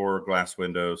 cab floor, glass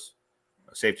windows,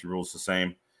 safety rules the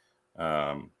same.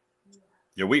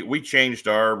 We changed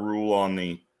our rule on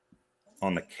the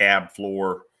cab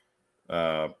floor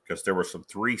because there were some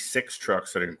 3.6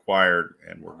 trucks that inquired,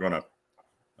 and we're going to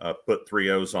put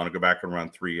 3.0s on and go back and run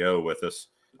 3.0 with us.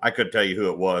 I couldn't tell you who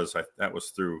it was. That was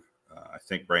through, I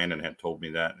think Brandon had told me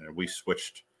that, and we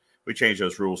changed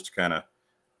those rules to kind of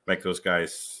make those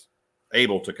guys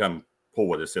able to come pull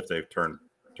with us if they've turned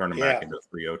them back into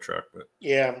a 3.0 truck. But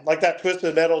yeah, like that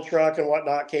twisted metal truck and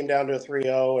whatnot came down to a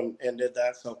 3.0 and did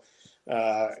that. So,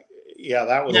 that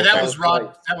was Rod.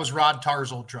 Nice. That was Rod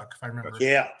Tarr's old truck, if I remember.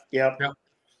 Yeah.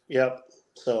 Yep.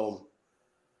 So,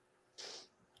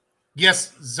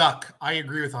 yes, Zuck, I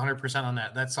agree with 100% on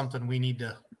that. That's something we need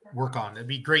to work on. It'd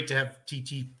be great to have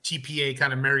TPA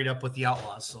kind of married up with the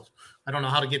Outlaws. So I don't know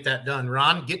how to get that done.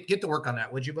 Ron, get to work on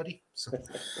that, would you, buddy? So,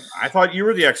 I thought you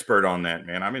were the expert on that,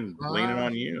 man. I've been leaning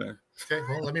on you. Okay,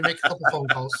 well, let me make a couple phone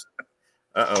calls.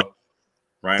 Uh-oh.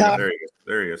 Ryan,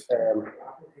 there he is.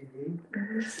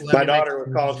 My daughter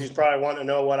was calling. She's probably wanting to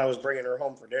know what I was bringing her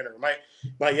home for dinner.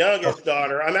 My youngest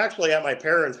daughter, I'm actually at my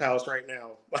parents' house right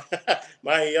now.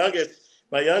 My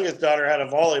youngest daughter had a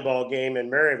volleyball game in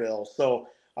Maryville. So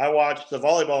I watched the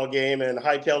volleyball game and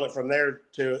hightailed it from there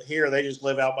to here. They just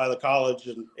live out by the college.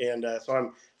 And so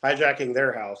I'm hijacking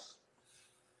their house.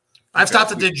 I've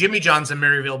stopped at the Jimmy John's in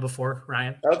Maryville before,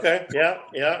 Ryan. Okay. Yeah.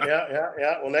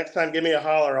 Well, next time, give me a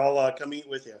holler. I'll come eat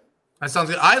with you. That sounds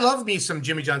good. I love me some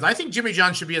Jimmy John's. I think Jimmy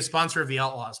John's should be a sponsor of the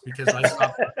Outlaws because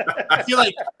I feel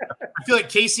like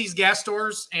Casey's gas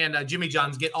stores and Jimmy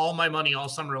John's get all my money all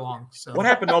summer long. So what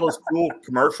happened to all those cool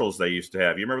commercials they used to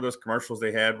have? You remember those commercials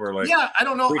they had where I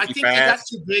don't know. I think they got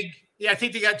too big. Yeah, I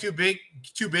think they got too big,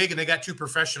 and they got too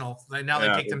professional. Now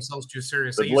they take themselves too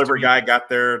serious. The delivery guy got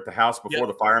there at the house before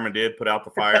the fireman did, put out the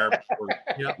fire.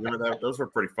 Remember that? Those were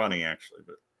pretty funny, actually.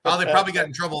 But they probably got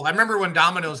in trouble. I remember when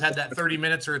Domino's had that 30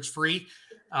 minutes or it's free.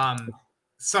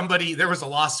 There was a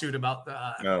lawsuit about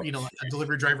a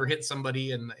delivery driver hit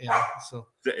somebody, and so.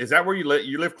 Is that where you live?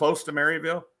 You live close to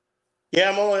Maryville? Yeah,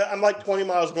 I'm like 20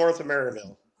 miles north of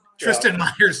Maryville. Tristan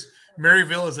Myers.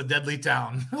 Maryville is a deadly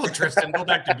town. Oh, Tristan, go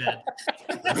back to bed.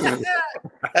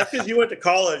 That's because you went to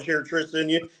college here, Tristan.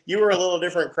 You were a little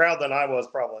different crowd than I was,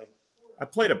 probably. I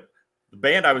played the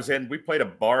band I was in. We played a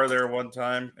bar there one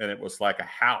time, and it was like a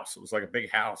house. It was like a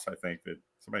big house, I think, that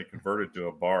somebody converted to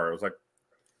a bar. It was like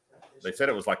they said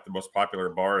it was like the most popular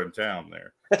bar in town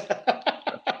there.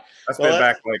 That's been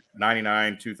back like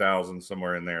 99, 2000,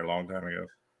 somewhere in there, a long time ago.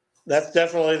 That's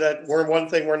definitely one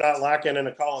thing we're not lacking in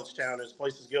a college town is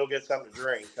places to go get something to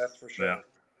drink. That's for sure.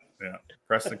 Yeah.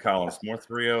 Preston Collins, more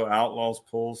 3.0 Outlaws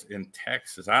pulls in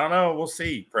Texas. I don't know. We'll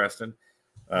see, Preston.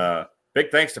 Big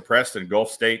thanks to Preston,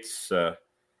 Gulf States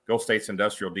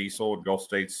Industrial Diesel and Gulf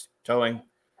States Towing.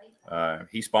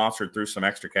 He sponsored through some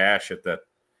extra cash at that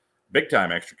big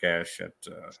time extra cash at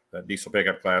that diesel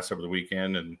pickup class over the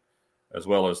weekend, and as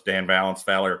well as Dan Valance,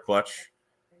 Fowler Clutch.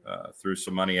 Threw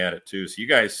some money at it too. So you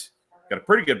guys got a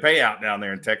pretty good payout down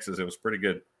there in Texas. It was pretty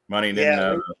good money. And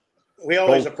then we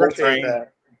always appreciate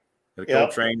that. The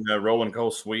Coltrane rolling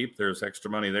coal sweep. There's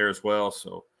extra money there as well.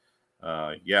 So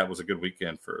it was a good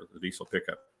weekend for the diesel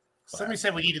pickup. Somebody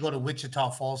said we need to go to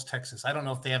Wichita Falls, Texas. I don't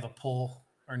know if they have a poll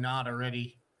or not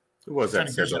already. Who was that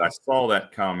said that? I saw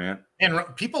that comment. And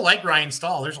people like Ryan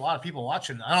Stahl. There's a lot of people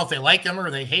watching. I don't know if they like him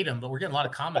or they hate him, but we're getting a lot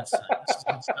of comments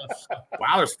tonight.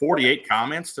 Wow, there's 48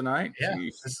 comments tonight. Yeah,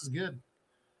 this is good.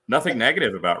 Nothing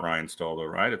negative about Ryan Stahl, though,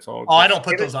 right? It's all. Oh, I don't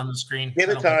put those on the screen. Give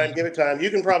it time. You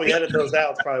can probably edit those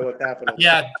out. It's probably what's happening.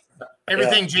 Yeah,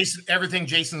 everything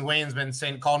Jason Wayne's been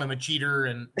saying, calling him a cheater,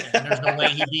 and there's no way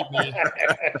he beat me,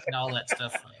 and all that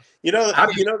stuff. You know,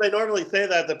 they normally say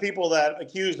that the people that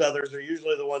accuse others are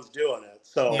usually the ones doing it.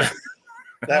 So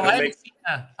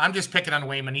I'm just picking on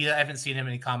Wayman. I haven't seen him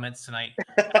in any comments tonight.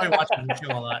 Probably watching the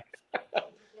show a lot.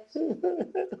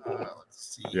 Let's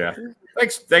see. Yeah.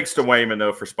 Thanks to Wayman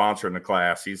though for sponsoring the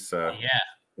class. He's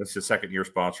that's his second year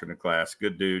sponsoring the class.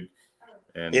 Good dude.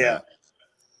 And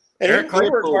and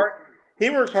he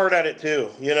works hard at it too.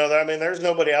 You know, I mean, there's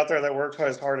nobody out there that works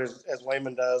as hard as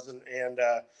Wayman does. And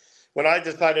when I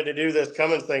decided to do this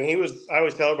Cummins thing, I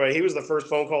always tell everybody, he was the first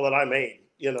phone call that I made,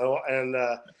 you know, and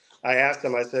I asked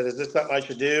him, I said, is this something I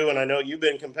should do? And I know you've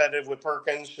been competitive with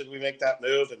Perkins. Should we make that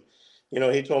move? And, you know,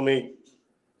 he told me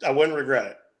I wouldn't regret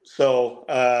it. So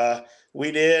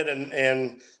we did.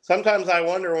 And sometimes I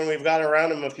wonder when we've got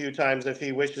around him a few times if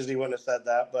he wishes he wouldn't have said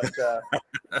that. But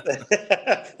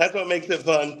that's what makes it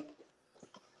fun.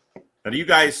 Now, do you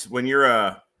guys, when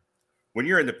you're when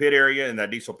you're in the pit area in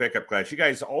that diesel pickup class, you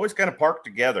guys always kind of park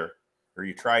together, or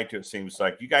you try to. It seems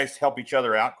like you guys help each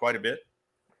other out quite a bit.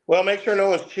 Well, make sure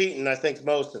no one's cheating. I think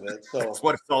most of it. So that's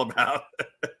what it's all about.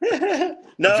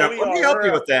 No, let me help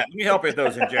you with that. Let me help you with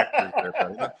those injectors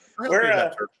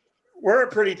there, we're a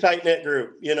pretty tight knit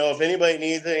group. You know, if anybody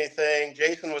needs anything,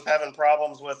 Jason was having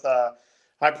problems with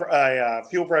high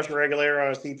fuel pressure regulator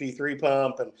on a CP3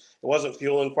 pump, and it wasn't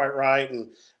fueling quite right. And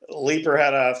Leaper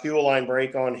had a fuel line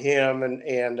break on him, and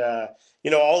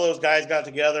you know, all those guys got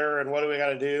together and what do we got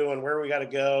to do and where we got to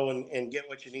go and get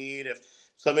what you need. If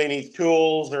somebody needs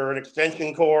tools or an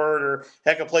extension cord or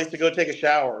heck, a place to go take a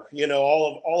shower, you know,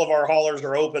 all of our haulers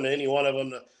are open to any one of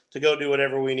them to go do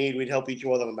whatever we need. We'd help each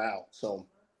one of them out. So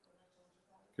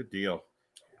good deal.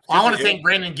 Well, I want to thank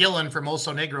Brandon Gillen from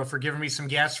Oso Negro for giving me some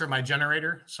gas for my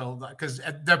generator. So, because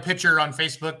the picture on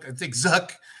Facebook, I think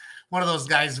Zuck, one of those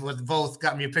guys with both,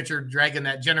 got me a picture dragging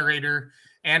that generator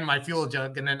and my fuel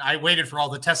jug, and then I waited for all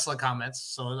the Tesla comments,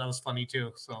 so that was funny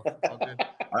too. So all good.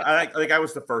 I think I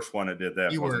was the first one that did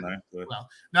that. You wasn't were. I? But... Well,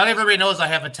 not everybody knows I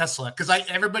have a Tesla because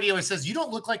everybody always says you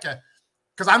don't look like a.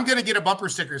 Because I'm going to get a bumper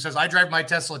sticker that says I drive my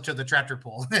Tesla to the tractor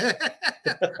pull.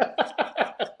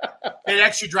 It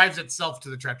actually drives itself to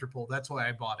the tractor pull. That's why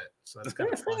I bought it. So that's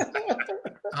kind of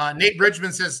fun. Nate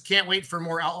Bridgman says, can't wait for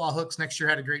more Outlaw hooks next year.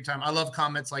 Had a great time. I love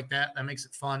comments like that. That makes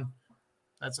it fun.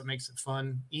 That's what makes it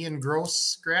fun. Ian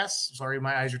Grass. Sorry,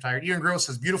 my eyes are tired. Ian Gross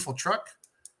says, beautiful truck.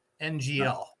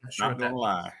 NGL. Not gonna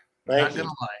lie. Not gonna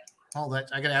lie. All that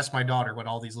I gotta ask my daughter what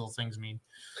all these little things mean.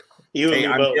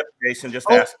 Jason, just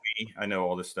ask me. I know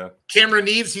all this stuff. Cameron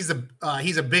Neves, he's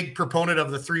a big proponent of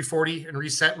the 340 and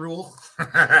reset rule.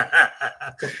 I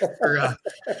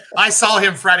saw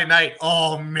him Friday night.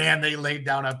 Oh man, they laid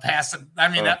down a pass. I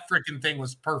mean, that freaking thing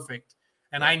was perfect.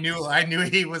 And I knew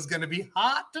he was going to be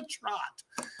hot to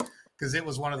trot because it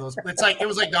was one of those. It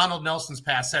was like Donald Nelson's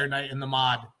pass Saturday night in the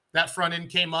mod. That front end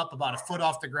came up about a foot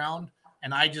off the ground,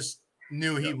 and I just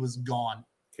knew he was gone.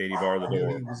 Katie bar the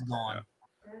door. He was gone.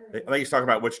 Yeah. I think he's talking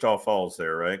about Wichita Falls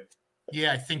there, right?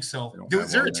 Yeah, I think so.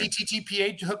 Is there a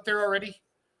TTTPA hook there already?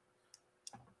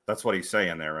 That's what he's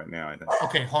saying there right now, I think.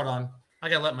 Okay, hold on. I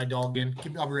gotta let my dog in.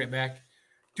 I'll be right back.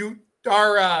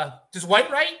 Does White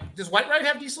Right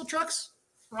have diesel trucks,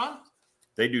 Ron?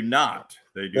 They do not.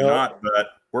 Not. But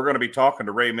we're going to be talking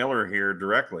to Ray Miller here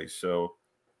directly, so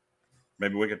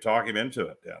maybe we could talk him into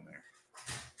it down there.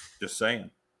 Just saying.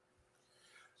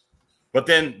 But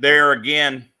then there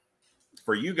again,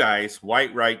 for you guys,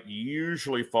 White Right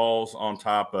usually falls on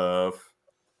top of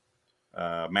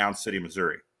Mound City,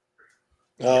 Missouri.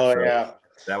 Oh, so yeah.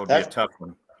 That would be a tough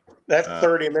one. That's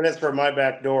 30 minutes from my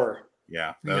back door.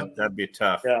 Yeah, that'd be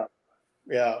tough. Yeah.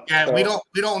 So.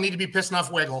 We don't need to be pissing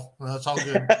off Wiggle. That's all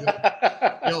good.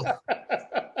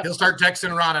 He'll start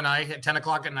texting Ron and I at 10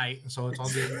 o'clock at night, so it's all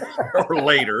good. Or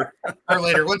later.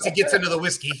 Once he gets into the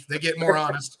whiskey, they get more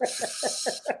honest.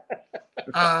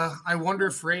 I wonder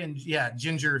if Ray and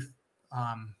Ginger,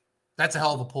 that's a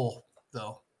hell of a pull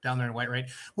though down there in White Right.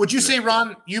 Would you say,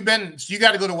 Ron, you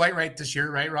got to go to White Right this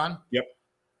year, right, Ron? Yep.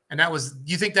 And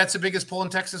you think that's the biggest pull in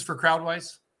Texas for crowd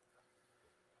wise?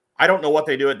 I don't know what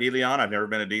they do at De Leon. I've never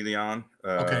been to De Leon.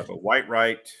 Okay. But White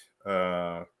Right,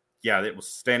 it was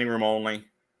standing room only.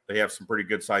 They have some pretty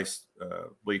good sized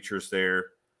bleachers there,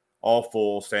 all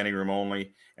full, standing room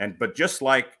only. But just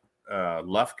like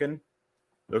Lufkin,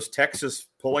 those Texas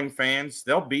pulling fans,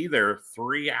 they'll be there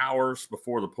 3 hours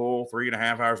before the pull,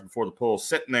 3.5 hours before the pull,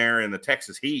 sitting there in the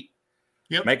Texas heat,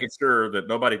 making sure that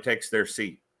nobody takes their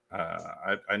seat.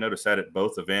 I noticed that at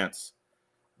both events.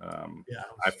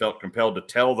 I felt compelled to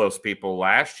tell those people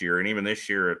last year and even this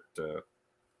year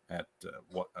at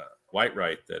White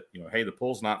Right that, hey, the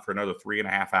pull's not for another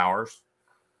 3.5 hours,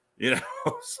 so,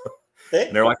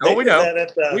 and they're like, oh, we know.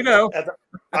 We know. At the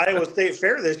Iowa State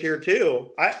Fair this year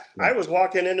too. I was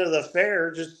walking into the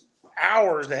fair just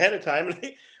hours ahead of time,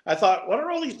 and I thought, what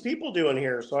are all these people doing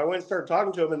here? So I went and started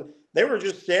talking to them, and they were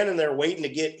just standing there waiting to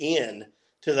get in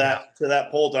to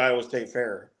that pull to Iowa State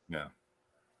Fair. Yeah.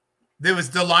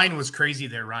 The line was crazy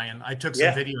there, Ryan. I took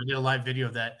some video. I did a live video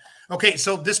of that. Okay,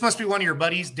 so this must be one of your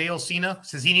buddies. Dale Cena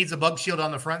says he needs a bug shield on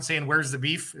the front saying, "Where's the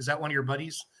beef?" Is that one of your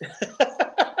buddies?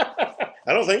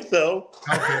 I don't think so.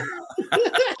 Okay.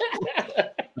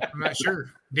 I'm not sure.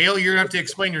 Dale, you're going to have to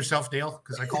explain yourself, Dale,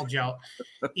 because I called you out.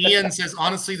 Ian says,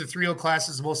 honestly, the 3.0 class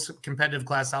is the most competitive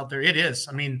class out there. It is.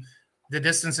 I mean, the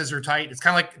distances are tight. It's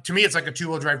kind of like, to me, it's like a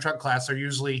 2-wheel drive truck class. They're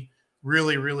usually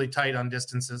really, really tight on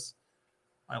distances.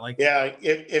 I like that.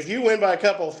 If you win by a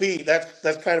couple of feet, that's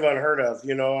kind of unheard of.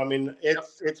 I mean,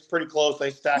 it's pretty close. They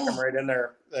stack them right in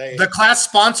there. The class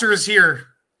sponsor is here.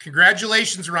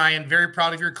 Congratulations, Ryan. Very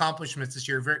proud of your accomplishments this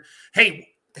year. Hey,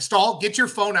 Stahl, get your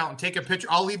phone out and take a picture.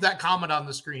 I'll leave that comment on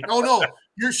the screen. Oh no,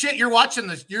 you're watching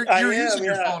this. You're using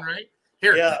your phone, right?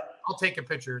 Here, I'll take a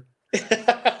picture.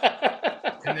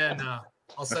 And then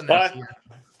I'll send that to you.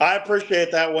 I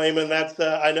appreciate that, Wayman. That's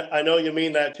I know you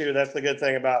mean that too. That's the good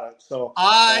thing about it. So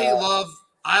I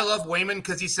love Wayman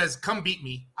because he says, "Come beat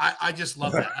me." I just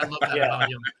love that. I love that about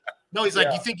him. No, he's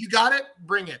like, "You think you got it?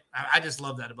 Bring it." I just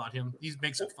love that about him. He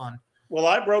makes it fun. Well,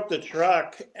 I broke the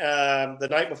truck the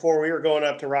night before we were going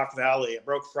up to Rock Valley. I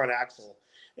broke the front axle,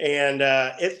 and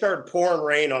it started pouring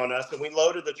rain on us. And we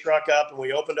loaded the truck up, and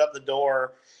we opened up the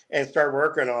door and started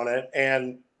working on it.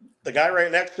 And the guy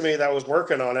right next to me that was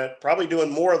working on it, probably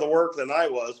doing more of the work than I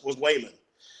was Wayman.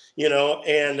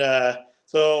 And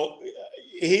so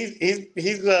he's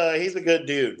a good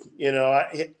dude.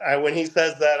 I when he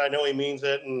says that, I know he means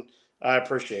it, and I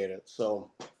appreciate it.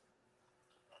 So.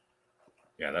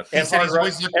 Yeah, that's he said he's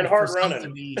always looking for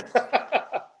something to eat.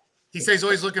 He says he's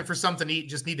always looking for something to eat.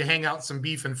 Just need to hang out some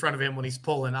beef in front of him when he's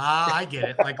pulling. I get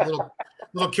it, like a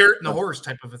little carrot and the horse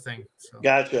type of a thing. So.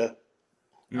 Gotcha.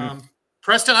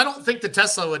 Preston, I don't think the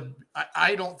Tesla would.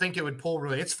 I don't think it would pull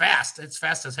really. It's fast. It's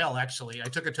fast as hell. Actually, I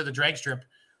took it to the drag strip,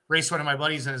 raced one of my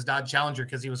buddies in his Dodge Challenger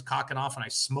because he was cocking off, and I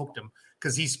smoked him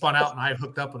because he spun out and I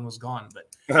hooked up and was gone. But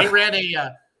it ran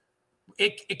a.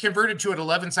 It converted to an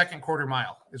 11-second quarter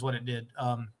mile is what it did.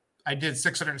 I did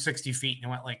 660 feet and it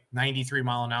went like 93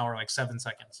 mile an hour, like 7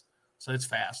 seconds. So it's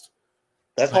fast.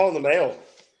 That's all in the mail.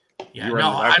 Yeah,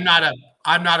 no, I'm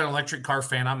not an electric car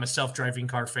fan. I'm a self-driving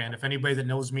car fan. If anybody that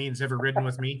knows me has ever ridden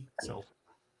with me, so.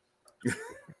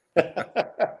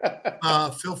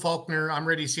 Phil Faulkner, I'm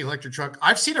ready to see electric truck.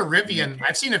 I've seen a Rivian.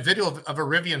 I've seen a video of a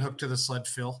Rivian hooked to the sled,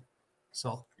 Phil.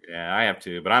 So. Yeah, I have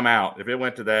too, but I'm out. If it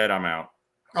went to that, I'm out.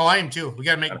 Oh, I am too. We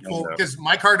got to make it cool because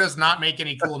my car does not make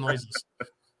any cool noises.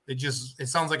 It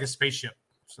sounds like a spaceship.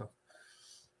 So,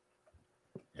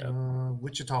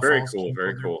 Wichita very Falls. Cool.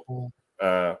 Very cool.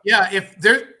 Yeah,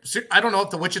 I don't know if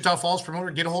the Wichita Falls promoter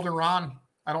get a hold of Ron.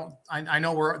 I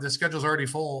know the schedule's already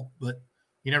full, but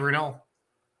you never know.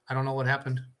 I don't know what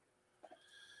happened.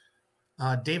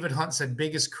 David Hunt said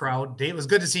biggest crowd. Dave, it was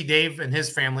good to see Dave and his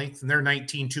family and their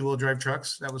 19 two-wheel drive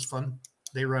trucks. That was fun.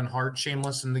 They run hard.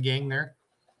 Shameless and the gang there.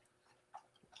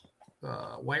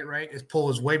 White right, his pull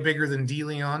is way bigger than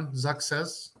DeLeon, Zuck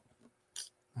says.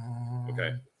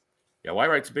 Okay. Yeah,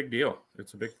 White right's a big deal.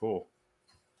 It's a big pull.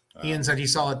 Ian said he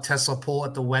saw a Tesla pull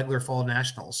at the Wegler Fall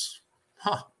Nationals.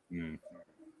 Huh.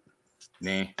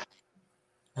 Nah. I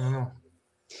don't know.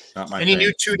 Not my Any thing.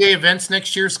 new 2-day events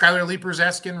next year? Skylar Leaper's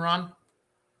asking, Ron.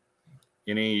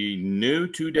 Any new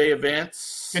 2-day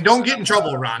events? And don't get in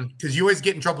trouble, Ron, because you always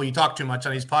get in trouble. You talk too much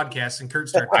on these podcasts, and Kurt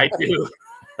starts. I do.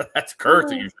 That's Kurt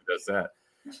that usually does that.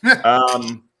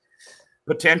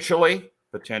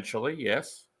 Potentially,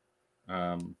 yes.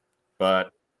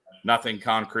 But nothing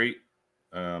concrete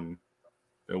that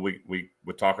we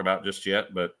would talk about just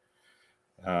yet, but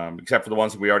except for the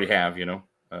ones that we already have,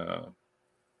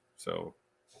 so.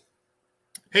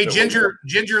 Hey,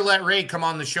 Ginger let Ray come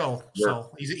on the show.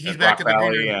 So he's back Rock in the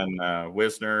Valley and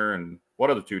Wisner, and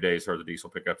what other 2 days are the diesel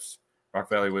pickups? Rock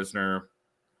Valley, Wisner,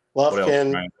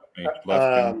 Lufkin.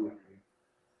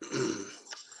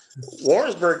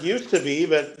 Warrensburg used to be,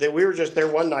 but we were just there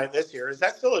one night this year. Is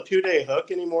that still a 2-day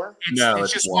hook anymore?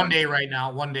 It's just 1 day right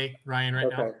now. 1 day, Ryan,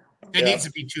 now. It needs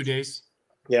to be 2 days.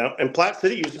 Yeah, and Platte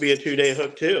City used to be a 2-day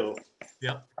hook too.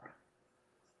 Yep.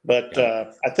 But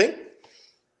I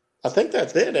think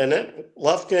that's it, isn't it?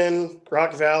 Lufkin,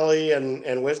 Rock Valley,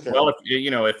 and Wisner. Well,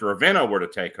 if Ravenna were to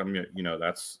take them,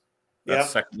 that's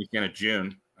second weekend of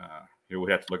June. We'd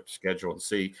have to look at the schedule and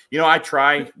see. We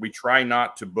try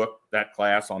not to book that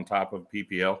class on top of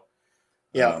PPL.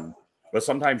 Yeah. But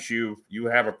sometimes you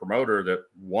have a promoter that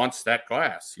wants that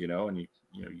class, and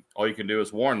all you can do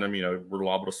is warn them, we're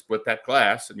liable to split that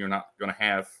class and you're not going to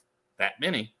have that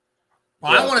many.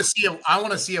 Well, I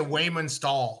want to see a Wayman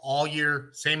stall all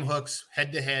year, same hooks,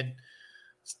 head to head.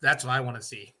 That's what I want to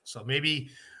see. So maybe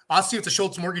I'll see if the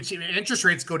Schultz mortgage interest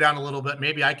rates go down a little bit.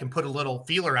 Maybe I can put a little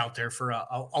feeler out there for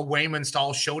a Wayman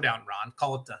stall showdown, Ron.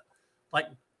 Call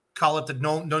it the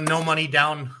no money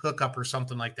down hookup or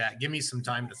something like that. Give me some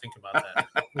time to think about that.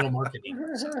 Little marketing.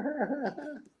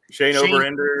 Shane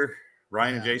Oberender,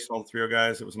 Ryan and Jason, all the three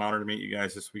guys. It was an honor to meet you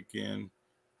guys this weekend.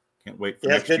 Can't wait for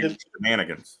next year's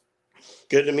shenanigans.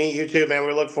 Good to meet you too, man.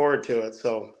 We look forward to it.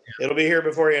 So it'll be here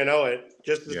before you know it.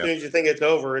 Just as soon as you think it's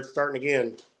over, it's starting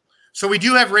again. So we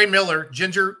do have Ray Miller.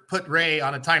 Ginger put Ray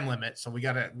on a time limit. So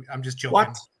I'm just joking.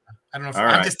 What? I don't know if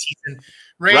I'm just teasing.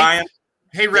 Ray, Ryan.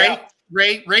 Hey, Ray,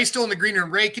 Ray's still in the green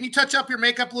room. Ray, can you touch up your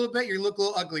makeup a little bit? You look a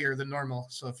little uglier than normal.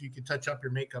 So if you could touch up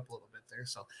your makeup a little bit there.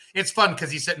 So it's fun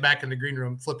because he's sitting back in the green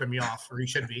room flipping me off, or he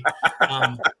should be.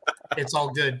 It's all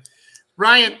good.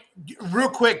 Ryan, real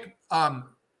quick, on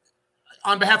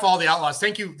behalf of all the Outlaws,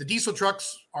 thank you. The diesel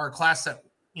trucks are a class that,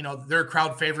 they're a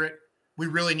crowd favorite. We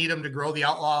really need them to grow the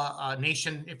Outlaw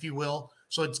nation, if you will.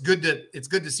 So it's good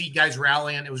to see guys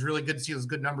rallying. It was really good to see those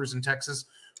good numbers in Texas.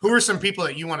 Who are some people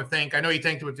that you want to thank? I know you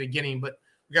thanked them at the beginning, but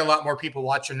we got a lot more people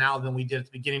watching now than we did at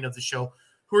the beginning of the show.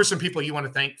 Who are some people you want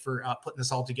to thank for putting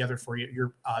this all together for you,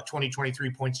 your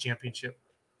 2023 points championship?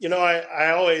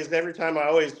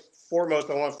 Foremost,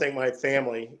 I want to thank my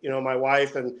family, my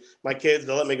wife and my kids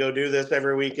to let me go do this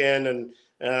every weekend and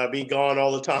be gone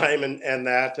all the time and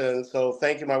that. And so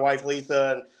thank you, my wife,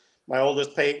 Lisa, and my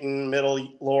oldest, Peyton,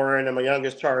 middle, Lauren, and my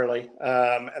youngest, Charlie.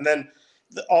 And then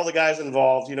all the guys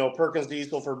involved, Perkins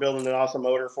Diesel for building an awesome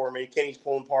motor for me, Kenny's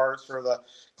pulling parts for the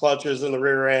clutches and the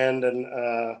rear end, and,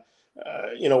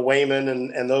 Wayman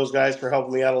and those guys for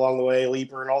helping me out along the way,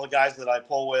 Leaper, and all the guys that I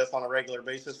pull with on a regular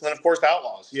basis. And then, of course,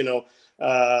 Outlaws,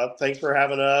 thanks for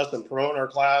having us and promoting our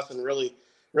class and really,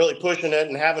 really pushing it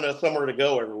and having us somewhere to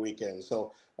go every weekend.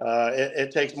 So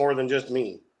it takes more than just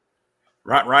me.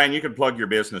 Right, Ryan, you can plug your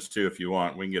business too if you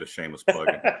want. We can get a shameless plug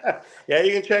in. Yeah,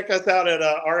 you can check us out at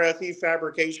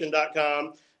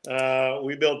rsefabrication.com.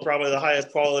 We build probably the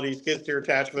highest quality skid steer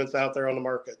attachments out there on the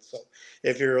market. So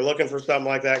if you're looking for something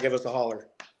like that, give us a holler.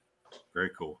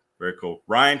 Very cool. Very cool.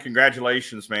 Ryan,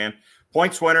 congratulations, man.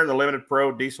 Points winner in the Limited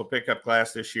Pro Diesel Pickup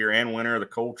class this year and winner of the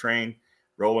Coal Train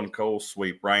Rolling Coal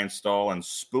Sweep. Ryan Stahl and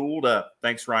Spooled Up.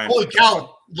 Thanks, Ryan. Holy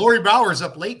cow. Lori Bauer's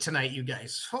up late tonight, you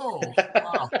guys. Oh,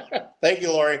 wow. Thank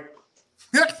you, Lori.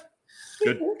 Good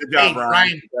job,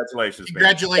 Ryan. Congratulations,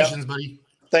 Congratulations, buddy.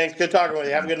 Thanks. Good talking with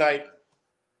you. Have a good night.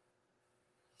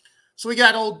 So we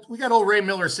got old Ray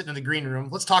Miller sitting in the green room.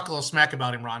 Let's talk a little smack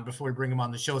about him, Ron, before we bring him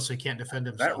on the show so he can't defend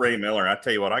himself. That Ray Miller, I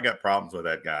tell you what, I got problems with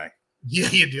that guy. Yeah,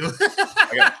 you do.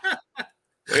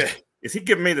 Is he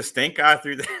giving me the stink eye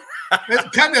through there?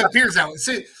 It kind of appears that way.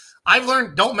 See, I've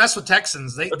learned don't mess with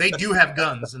Texans. They do have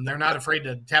guns, and they're not afraid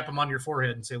to tap them on your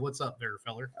forehead and say, "What's up there,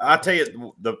 feller?" I'll tell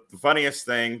you, the funniest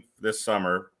thing this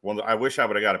summer, I wish I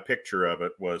would have got a picture of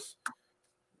it, was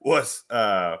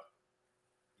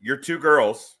your two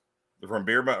girls from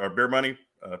Beer Money,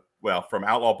 from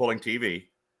Outlaw Pulling TV,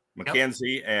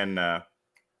 Mackenzie and I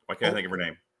can't think of her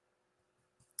name.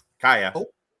 Kaya.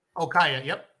 Oh, Kaya,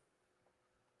 yep.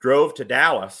 Drove to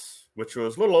Dallas, which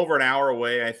was a little over an hour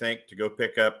away, I think, to go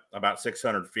pick up about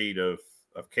 600 feet of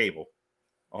cable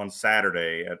on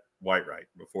Saturday at Whitewright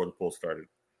before the pull started.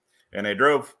 And they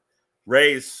drove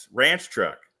Ray's ranch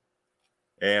truck.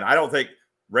 And I don't think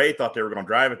Ray thought they were going to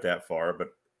drive it that far, but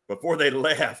before they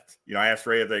left, I asked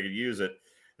Ray if they could use it.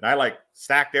 And I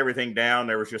stacked everything down.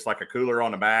 There was just a cooler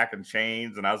on the back and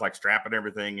chains. And I was strapping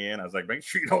everything in. I was like, make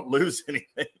sure you don't lose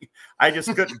anything. I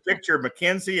just couldn't picture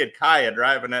Mackenzie and Kaya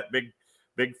driving that big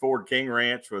Ford King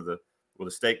Ranch with a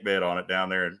stake bed on it down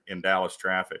there in Dallas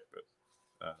traffic. But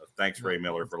thanks, Ray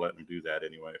Miller, for letting him do that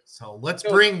anyway. So let's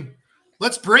bring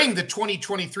the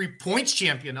 2023 points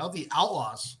champion of the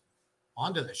Outlaws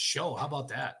onto the show. How about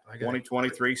that?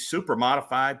 2023 super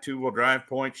modified 2-wheel drive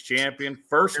points champion.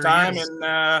 First time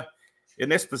in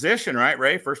this position, right,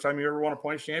 Ray? First time you ever won a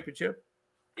points championship?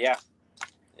 Yeah.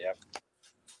 Yep.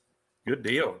 Good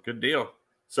deal.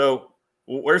 So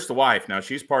where's the wife now?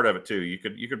 She's part of it too.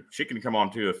 She can come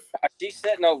on too if she's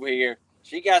sitting over here.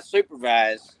 She got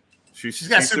supervised. She's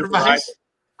got supervised.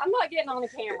 I'm not getting on the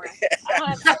camera.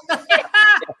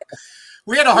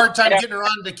 We had a hard time getting her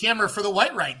on the camera for the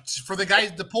Whitewright, for the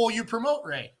guys, the poll you promote,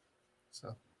 Ray.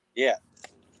 So yeah,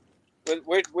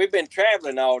 we've been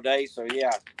traveling all day, so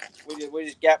yeah, we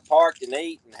just got parked and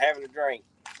eat and having a drink.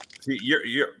 See,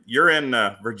 you're in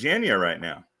Virginia right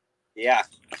now. Yeah.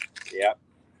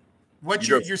 What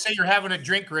you say you're having a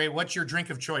drink, Ray? What's your drink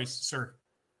of choice, sir?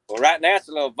 Well, right now it's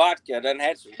a little vodka. I done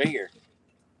had some beer.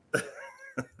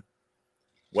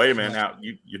 Wait a minute. Now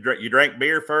you drank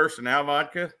beer first and now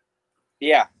vodka?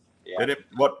 Yeah.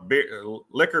 What beer?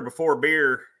 Liquor before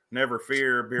beer, never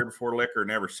fear. Beer before liquor,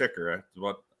 never sicker. That's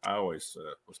what I always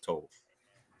was told.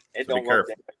 It don't work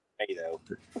that way for me, though.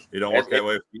 It don't work that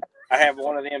way for you? I have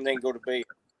one of them, then go to bed.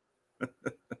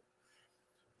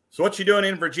 So what you doing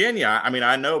in Virginia? I mean,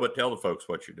 I know, but tell the folks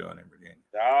what you're doing in Virginia.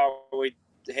 We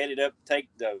headed up, take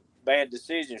the Bad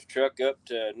Decisions truck up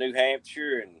to New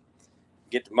Hampshire and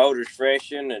get the motors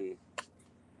freshened and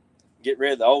get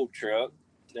rid of the old truck.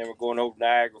 Then we're going over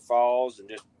Niagara Falls and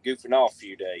just goofing off a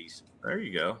few days. There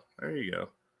you go.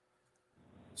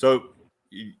 So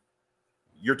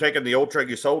you're taking the old truck.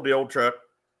 You sold the old truck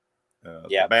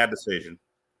Yeah. Bad decisions.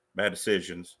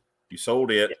 You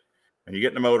sold it, and you're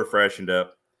getting the motor freshened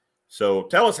up. So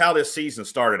tell us how this season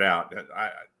started out.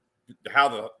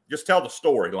 Just tell the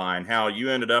storyline, how you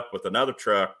ended up with another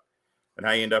truck and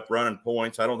how you ended up running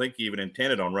points. I don't think you even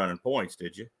intended on running points,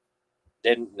 did you?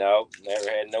 Didn't know. Never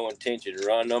had no intention to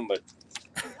run them, but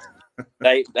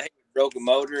they broke a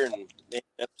motor and ended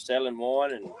up selling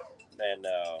one, and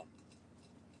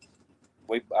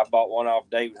I bought one off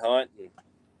David Hunt and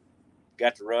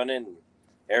got to running, and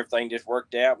everything just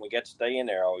worked out, and we got to stay in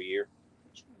there all year.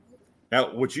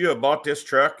 Now, would you have bought this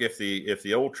truck if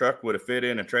the old truck would have fit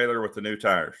in a trailer with the new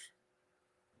tires?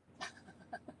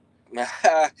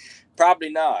 Probably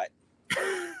not.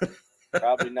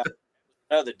 Probably not.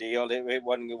 Another deal. It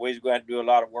wasn't. We was going to have to do a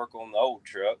lot of work on the old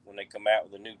truck when they come out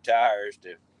with the new tires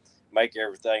to make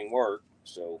everything work.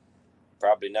 So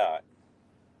probably not.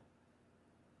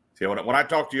 See, when I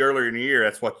talked to you earlier in the year,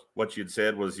 that's what you'd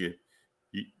said was you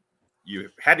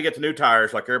had to get the new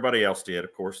tires like everybody else did.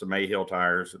 Of course, the Mayhill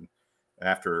tires, and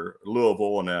after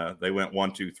Louisville, and they went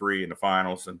 1, 2, 3 in the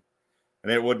finals, and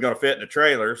it wasn't going to fit in the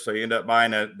trailer, so you end up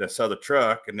buying this other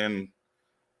truck, and then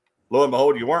lo and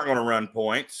behold, you weren't going to run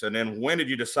points. And then when did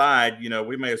you decide,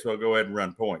 we may as well go ahead and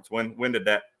run points? When did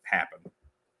that happen?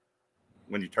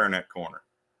 When you turn that corner?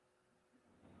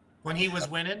 When he was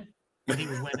winning?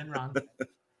 Ron?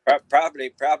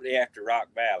 Probably after Rock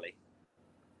Valley.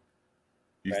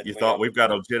 You thought we've got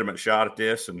a legitimate shot at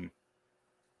this?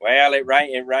 Well, it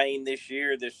rained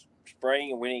this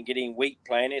spring, and we didn't get any wheat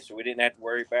planted, so we didn't have to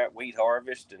worry about wheat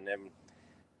harvest. And then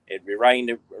it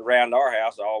rained around our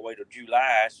house all the way to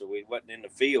July, so we wasn't in the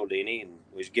field any, and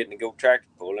we was getting to go tractor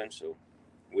pulling, so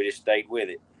we just stayed with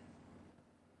it.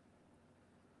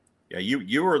 Yeah,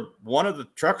 you were one of the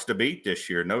trucks to beat this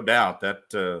year, no doubt.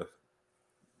 That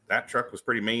truck was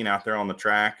pretty mean out there on the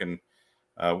track. And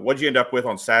what'd you end up with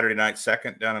on Saturday night?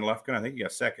 Second down in Lufkin? I think you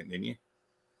got second, didn't you?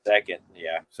 Second,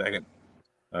 yeah. Second.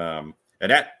 And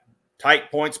that tight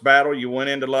points battle, you went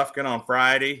into Lufkin on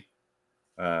Friday,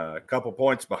 a couple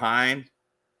points behind,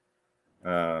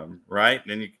 right?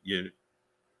 And then you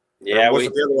was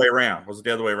it the other way around? Was it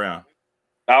the other way around?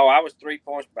 Oh, I was 3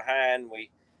 points behind.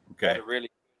 We had a really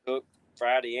good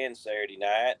Friday and Saturday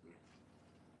night.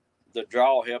 The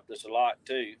draw helped us a lot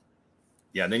too.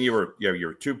 Yeah, and then you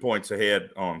were 2 points ahead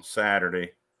on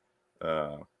Saturday,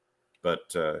 tight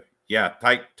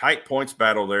points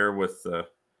battle there with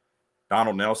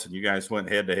Donald Nelson. You guys went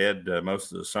head to head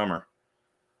most of the summer.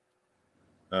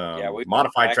 We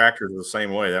modified tractors the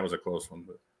same way. That was a close one,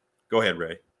 but go ahead,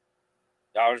 Ray.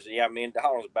 Me and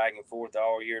Donald was back and forth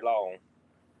all year long.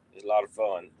 It was a lot of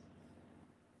fun.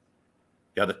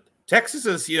 Yeah, the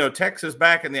Texas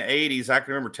back in the 80s, I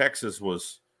can remember Texas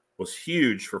was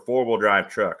huge for four-wheel drive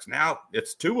trucks. Now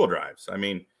it's two-wheel drives. I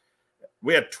mean,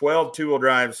 we had 12 two-wheel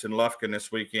drives in Lufkin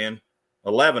this weekend.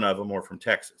 11 of them were from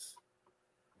Texas.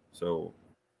 So,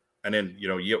 and then,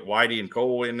 you get Whitey and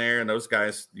Cole in there, and those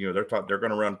guys, they're going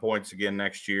to run points again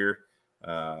next year.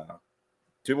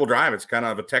 Two-wheel drive, it's kind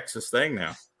of a Texas thing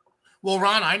now. Well,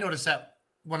 Ron, I noticed that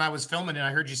when I was filming it, I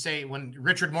heard you say when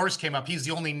Richard Morris came up, he's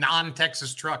the only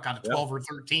non-Texas truck out of 12 or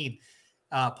 13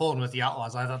 pulling with the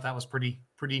Outlaws. I thought that was pretty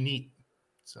neat.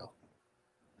 So,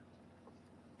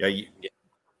 yeah,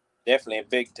 definitely a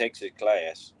big Texas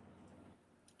class.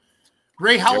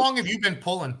 Ray, how long have you been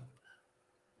pulling?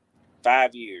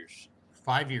 5 years.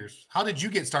 5 years. How did you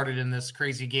get started in this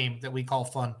crazy game that we call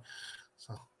fun?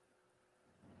 So,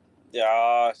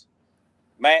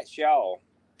 Matt Shaw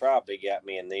probably got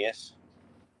me in this.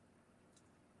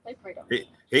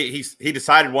 He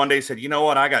decided one day, he said, you know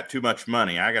what? I got too much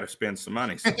money. I got to spend some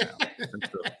money somehow.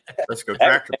 Let's go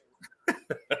tractor.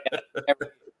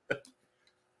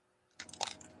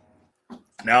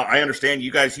 Now, I understand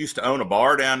you guys used to own a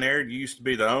bar down there. You used to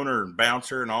be the owner and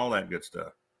bouncer and all that good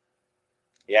stuff.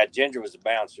 Yeah, Ginger was a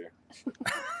bouncer.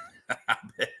 I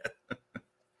bet.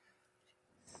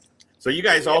 So you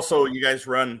guys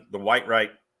run the White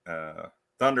Right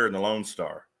Thunder and the Lone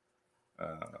Star.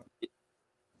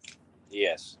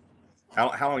 Yes. How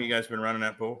long have you guys been running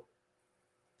that pool?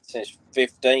 Since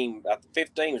 15.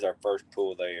 15 was our first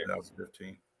pool there. That was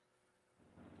 15.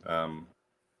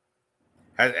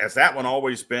 Has that one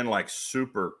always been like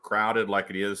super crowded like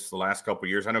it is the last couple of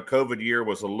years? I know COVID year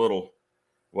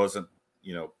wasn't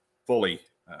fully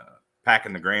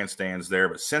packing the grandstands there,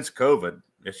 but since COVID,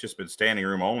 it's just been standing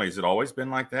room only. Has it always been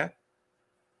like that?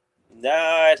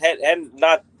 No, it hadn't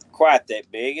not quite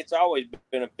that big. It's always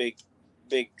been a big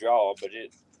draw, but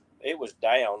it was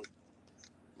down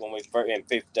when we were in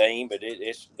 15. But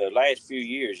it's the last few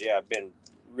years, been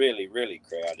really, really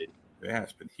crowded. Yeah,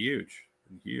 it's been huge.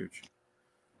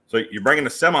 So you're bringing the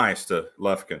semis to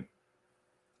Lufkin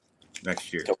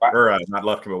next year, So or not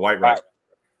Lufkin, but White Rock,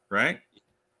 right?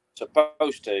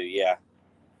 Supposed to, yeah.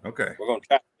 Okay. We're gonna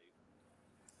try.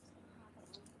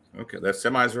 Okay, that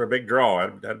semis are a big draw.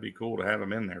 That'd be cool to have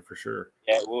them in there for sure.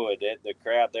 Yeah, it would. The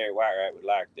crowd there at White Rock would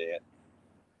like that.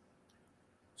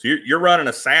 So you're running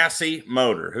a Sassy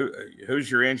motor. Who's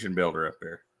your engine builder up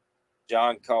there?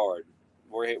 John Card.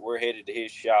 We're headed to his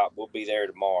shop. We'll be there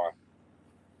tomorrow.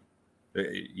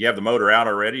 You have the motor out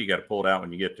already? You got to pull it out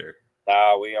when you get there.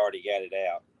 No, we already got it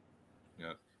out.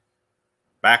 Yeah.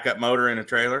 Backup motor in a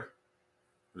trailer?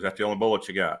 Or is that the only bullet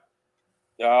you got?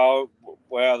 No,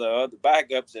 well, the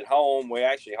backup's at home. We're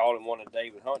actually hauling one of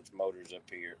David Hunt's motors up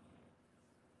here.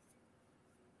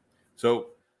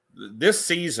 So this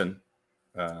season,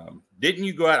 didn't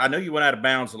you go out? I know you went out of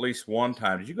bounds at least one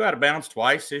time. Did you go out of bounds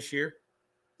twice this year?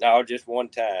 No, just one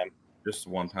time. Just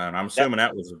one time. I'm assuming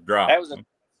that was a drop. That was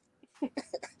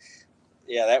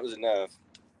yeah, that was enough.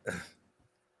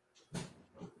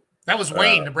 That was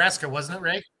Wayne, Nebraska, wasn't it,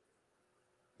 Ray?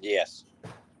 Yes.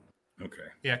 Okay.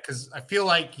 Yeah, because I feel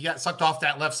like you got sucked off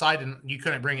that left side and you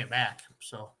couldn't bring it back.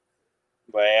 So,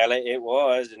 Well, it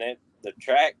was, and the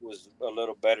track was a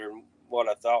little better than what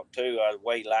I thought too. I was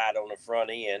way light on the front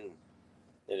end,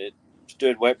 and it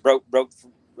stood wet, broke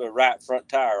the right front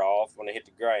tire off when it hit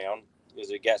the ground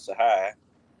because it got so high.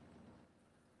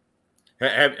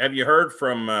 Have you heard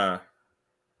from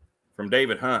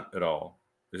David Hunt at all?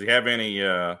 Does he have any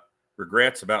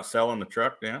regrets about selling the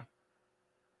truck now?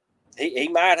 He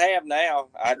might have now.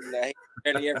 I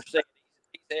barely ever said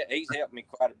he's helped me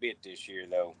quite a bit this year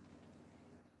though.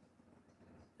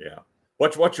 Yeah.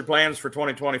 What's your plans for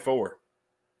 2024?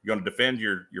 You going to defend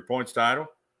your points title?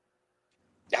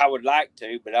 I would like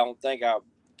to, but I don't think I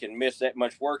can miss that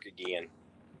much work again.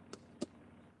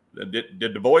 Did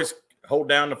the boys hold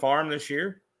down the farm this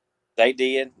year? They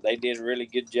did. They did a really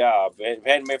good job. If it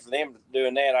hadn't been for them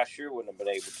doing that, I sure wouldn't have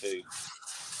been able to.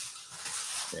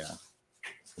 Yeah.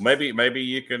 Well, maybe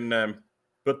you can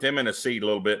put them in a seat a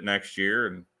little bit next year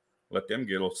and let them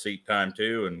get a little seat time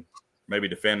too, and maybe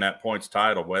defend that points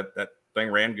title. But that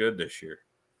thing ran good this year.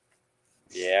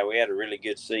 Yeah, we had a really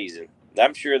good season.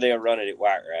 I'm sure they'll run it at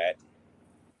White Rock.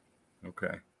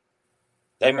 Okay.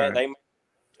 They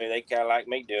kind of like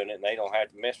me doing it, and they don't have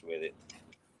to mess with it.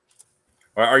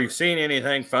 Are you seeing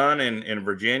anything fun in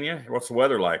Virginia? What's the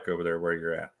weather like over there where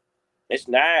you're at? It's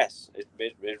nice.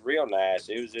 It's real nice.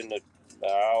 It was in the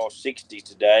 60s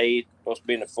today. It's supposed to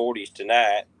be in the 40s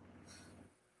tonight.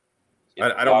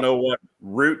 I don't know what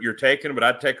route you're taking, but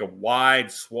I'd take a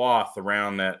wide swath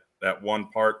around that one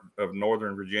part of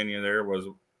Northern Virginia there was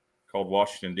called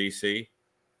Washington, D.C.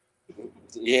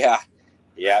 Yeah.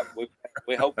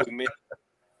 We hope we miss.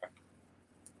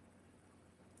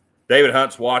 David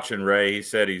Hunt's watching, Ray. He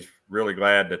said he's really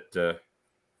glad that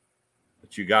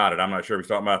you got it. I'm not sure if he's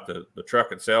talking about the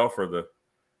truck itself or the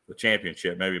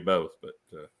championship, maybe both.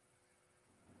 But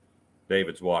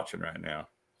David's watching right now.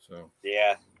 So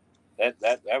yeah,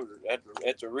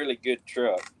 that's a really good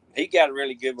truck. He got a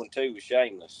really good one too with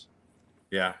Shameless.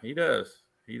 Yeah, he does.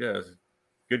 He does.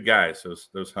 Good guys.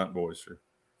 Those Hunt boys are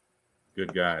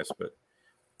good guys. But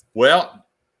well,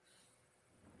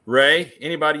 Ray,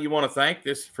 anybody you want to thank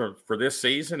this for this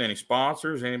season? Any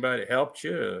sponsors? Anybody that helped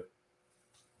you?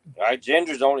 All right,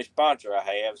 Ginger's the only sponsor I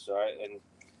have. So and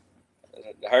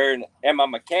her and my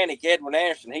mechanic Edwin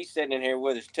Anderson, he's sitting in here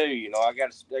with us too. You know, I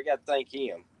got to thank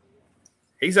him.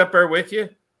 He's up there with you.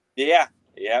 Yeah,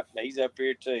 he's up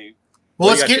here too. Well,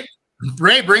 let's get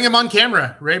Ray. Bring him on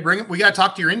camera. Ray, bring him. We got to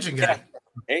talk to your engine guy.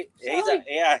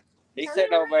 He's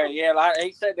sitting over there. Yeah,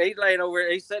 he's laying over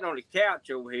here. He's sitting on the couch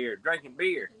over here drinking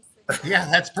beer. Yeah,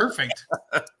 that's perfect.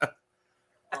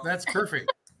 That's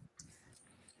perfect.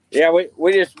 Yeah,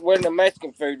 we just went in a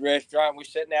Mexican food restaurant. We're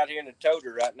sitting out here in the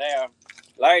toter right now.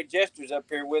 Larry Jester's up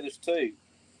here with us too.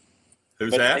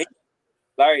 Who's that?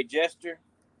 Larry Jester.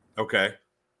 Okay.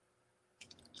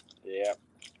 Yeah.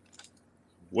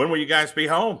 When will you guys be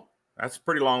home? That's a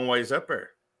pretty long ways up there.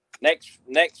 Next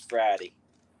Friday.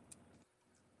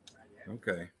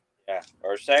 Okay. Yeah,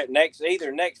 or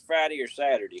either next Friday or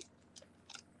Saturday.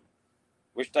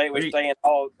 We're staying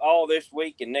all this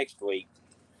week and next week.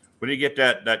 We need to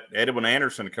get that Edwin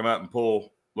Anderson to come up and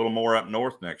pull a little more up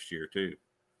north next year too.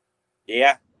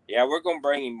 Yeah, we're gonna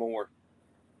bring him more.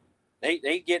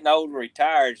 He's getting old and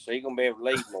retired, so he's gonna be able to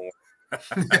lead more.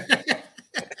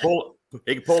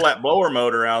 He can pull that blower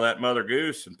motor out of that Mother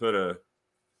Goose and put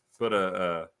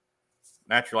a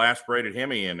natural aspirated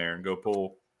Hemi in there and go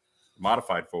pull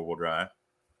modified 4-wheel drive.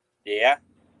 Yeah,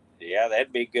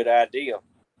 that'd be a good idea.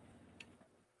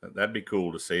 That'd be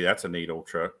cool to see. That's a neat old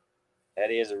truck.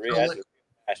 That is a real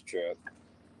Nice truck.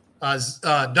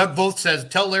 Doug Voth says,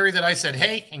 tell Larry that I said,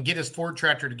 hey, and get his Ford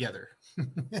tractor together.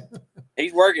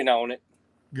 He's working on it.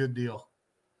 Good deal.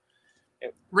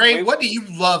 Ray, what do you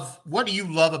love? What do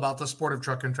you love about the sport of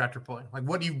truck and tractor pulling? Like,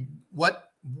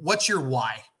 what's your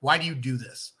why? Why do you do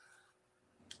this?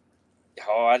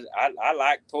 Oh, I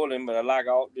like pulling, but I like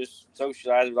just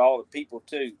socializing with all the people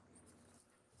too.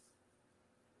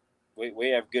 We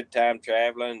have good time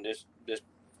traveling, just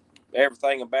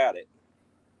everything about it.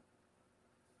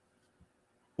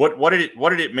 What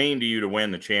did it mean to you to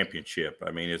win the championship?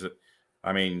 I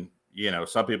mean,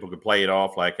 some people could play it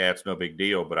off like that's no big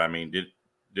deal, but I mean, did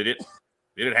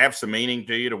it have some meaning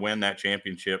to you to win that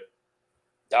championship?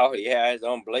 Oh yeah, it's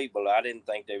unbelievable. I didn't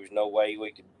think there was no way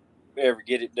we could ever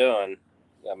get it done.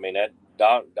 I mean, that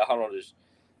Donald is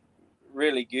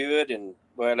really good, and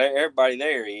well, everybody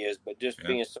there is, but just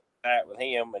being so tight with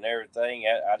him and everything,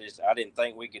 I didn't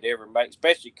think we could ever make,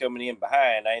 especially coming in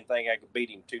behind. I didn't think I could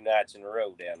beat him 2 nights in a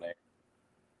row down there.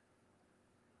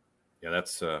 Yeah,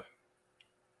 that's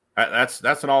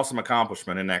an awesome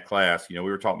accomplishment in that class. We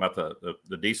were talking about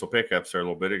the diesel pickups there a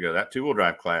little bit ago. That 2-wheel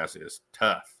drive class is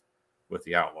tough with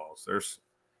the Outlaws. There's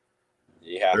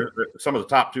some of the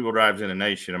top 2-wheel drives in the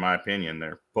nation, in my opinion.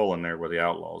 They're pulling there with the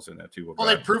Outlaws in that 2-wheel drive.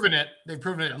 Well, they've proven it. They've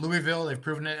proven it at Louisville. They've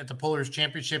proven it at the Pullers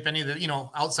Championship. Any of the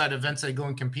outside events they go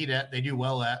and compete at, they do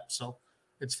well at. So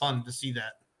it's fun to see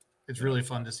that. It's really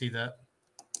fun to see that.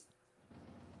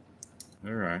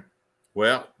 All right.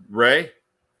 Well, Ray,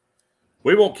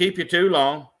 we won't keep you too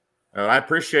long. I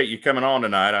appreciate you coming on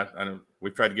tonight. I know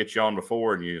we've tried to get you on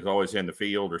before, and you was always in the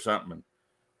field or something.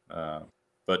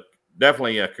 But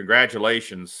definitely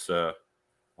congratulations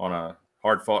on a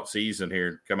hard-fought season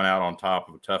here, coming out on top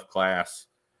of a tough class.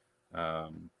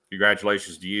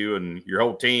 Congratulations to you and your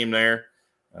whole team there,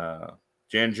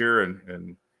 Ginger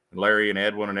and Larry and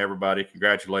Edwin and everybody.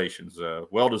 Congratulations.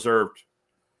 Well-deserved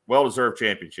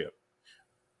championship.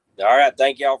 All right.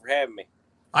 Thank y'all for having me.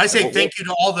 I say thank you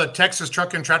to all the Texas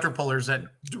truck and tractor pullers that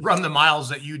run the miles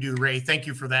that you do, Ray. Thank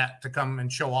you for that, to come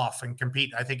and show off and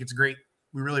compete. I think it's great.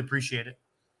 We really appreciate it.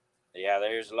 Yeah,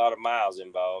 there's a lot of miles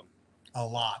involved. A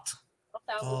lot.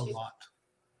 A lot.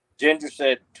 Ginger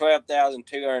said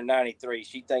 12,293.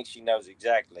 She thinks she knows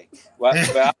exactly. Well,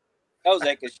 I knows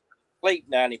that because she complete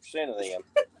 90% of them.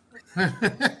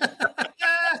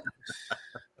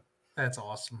 That's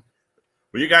awesome.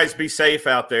 Well, you guys be safe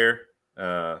out there,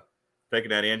 taking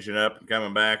that engine up and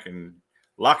coming back, and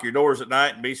lock your doors at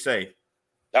night and be safe.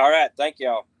 All right. Thank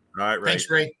y'all. All right, Ray. Thanks,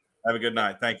 Ray. Have a good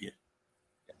night. Thank you.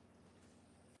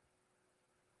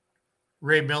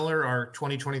 Ray Miller, our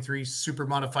 2023 super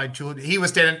modified tool. He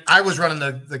was standing. I was running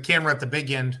the camera at the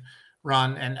big end,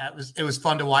 Ron, and it was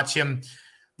fun to watch him.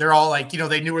 They're all like,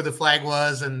 they knew where the flag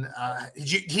was, and I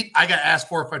got asked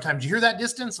 4 or 5 times, "Did you hear that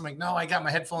distance?" I'm like, "No, I got my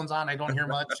headphones on. I don't hear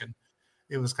much." And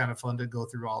it was kind of fun to go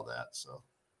through all that. So,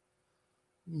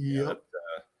 yep.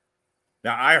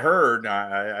 Now I heard,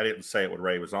 I didn't say it when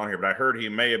Ray was on here, but I heard he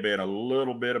may have been a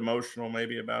little bit emotional,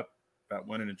 maybe about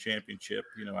winning a championship.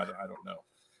 I don't know.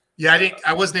 Yeah,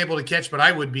 I wasn't able to catch, but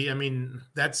I would be. I mean,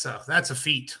 that's a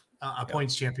feat, a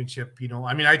points championship.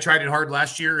 I mean, I tried it hard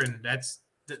last year, and that's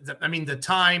the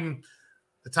time,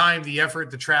 the effort,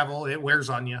 the travel, it wears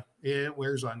on you. It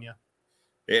wears on you.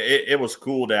 It was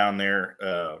cool down there.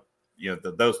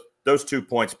 Those 2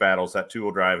 points battles, that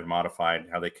 2-wheel drive and modified,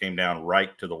 how they came down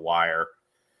right to the wire.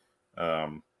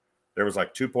 There was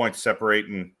like 2 points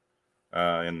separating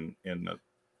in the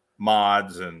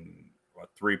mods, and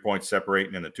 3 points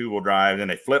separating in the 2-wheel drive. Then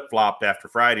they flip-flopped after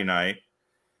Friday night.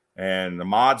 And the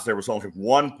mods, there was only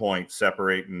 1 point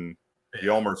separating the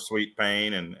Ulmer's Sweet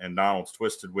Pain and Donald's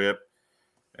Twisted Whip.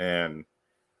 And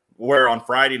where on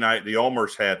Friday night, the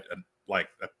Ulmer's had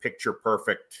a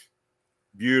picture-perfect,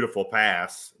 beautiful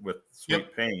pass with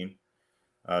Sweet Pain.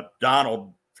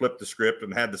 Donald flipped the script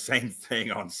and had the same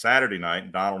thing on Saturday night,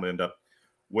 and Donald ended up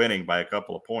winning by a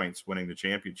couple of points, winning the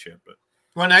championship. But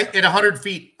at 100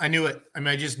 feet, I knew it. I mean,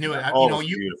 I just knew it.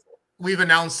 Beautiful. We've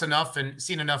announced enough and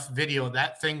seen enough video.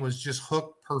 That thing was just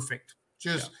hook perfect.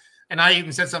 And I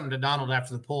even said something to Donald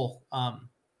after the pull.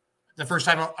 The first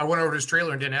time I went over to his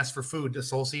trailer and didn't ask for food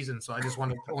this whole season, so I just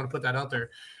want to put that out there.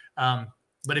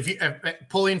 But if you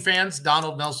pulling fans,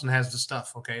 Donald Nelson has the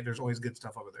stuff. Okay, there's always good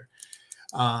stuff over there.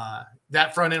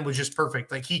 That front end was just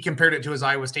perfect. Like, he compared it to his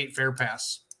Iowa State Fair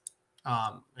Pass,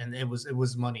 and it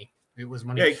was money. It was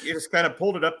money. Yeah, he just kind of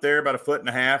pulled it up there about 1.5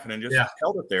 feet and then just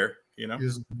held it there.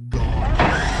 Just gone.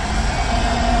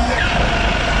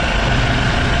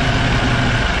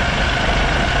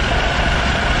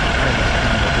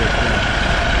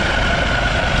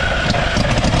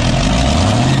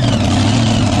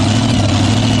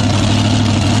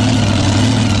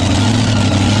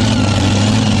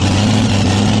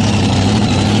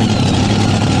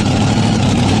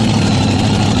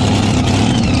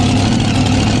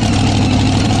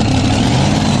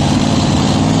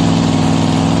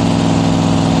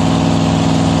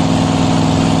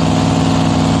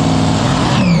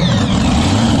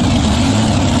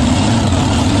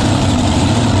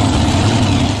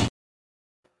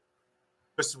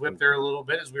 twisted whip there a little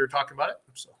bit as we were talking about it.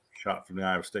 So shot from the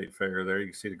Iowa State Fair there. You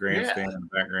can see the grandstand in the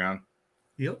background.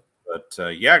 Yep. But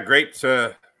great.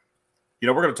 We're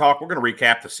going to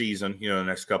recap the season, in the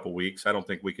next couple of weeks. I don't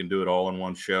think we can do it all in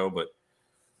one show, but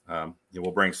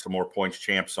we'll bring some more points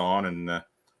champs on, and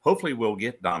hopefully we'll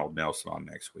get Donald Nelson on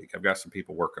next week. I've got some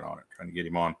people working on it, trying to get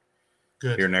him on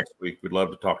here next week. We'd love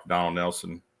to talk to Donald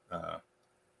Nelson,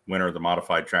 winner of the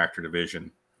modified tractor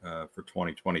division for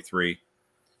 2023.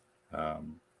 We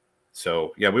want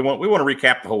to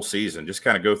recap the whole season, just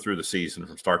kind of go through the season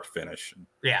from start to finish, and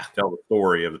tell the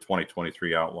story of the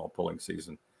 2023 outlaw pulling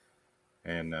season.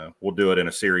 And we'll do it in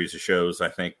a series of shows. I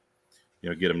think,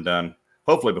 get them done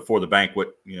hopefully before the banquet,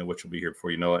 which will be here before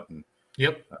you know it. And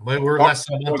we're less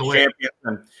than a month away.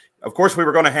 And of course, we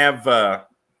were going to have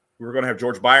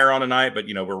George Beyer on tonight, but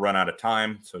we're run out of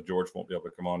time, so George won't be able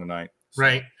to come on tonight. So.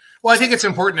 Right. Well, I think it's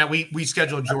important that we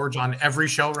schedule George on every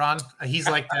show, Ron. He's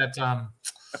like that.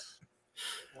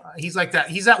 He's like that.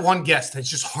 He's that one guest that's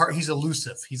just hard. He's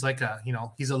elusive. He's like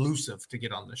he's elusive to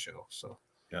get on the show. So.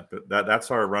 Yeah,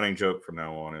 that's our running joke from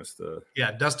now on is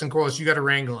Dustin Corliss, you got to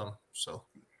wrangle him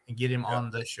and get him on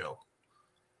the show.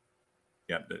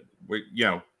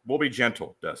 Yeah, we'll be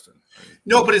gentle, Dustin.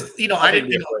 No, but it's I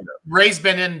didn't. Ray's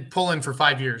been in pulling for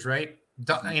 5 years, right?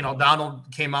 Donald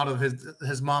came out of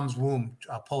his mom's womb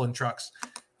pulling trucks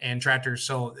and tractors,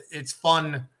 so it's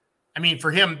fun. I mean, for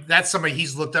him, that's somebody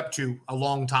he's looked up to a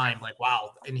long time. Like,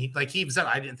 wow, and he even said,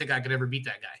 I didn't think I could ever beat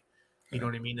that guy. You know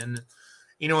what I mean? And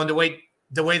and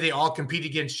the way they all compete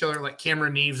against each other, like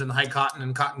Cameron Neves and the High Cotton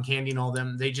and Cotton Candy and all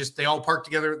them, they all park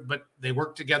together, but they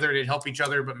work together to help each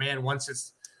other. But man,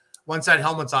 once that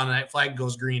helmet's on and that flag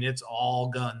goes green, it's all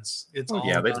guns. It's all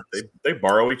guns. They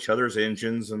borrow each other's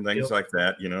engines and things like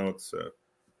that.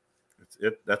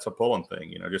 That's a pulling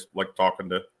thing. Just like talking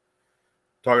to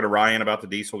Ryan about the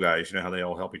diesel guys. How they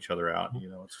all help each other out.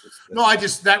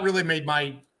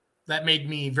 That made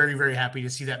me very, very happy to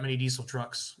see that many diesel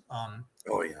trucks.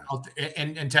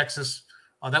 In Texas.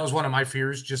 That was one of my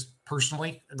fears, just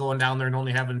personally, going down there and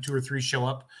only having 2 or 3 show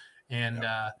up, and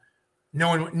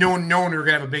knowing we were going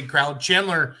to have a big crowd.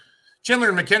 Chandler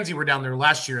and Mackenzie were down there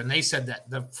last year, and they said that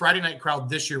the Friday night crowd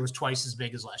this year was twice as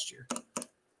big as last year.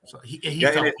 So he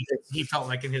felt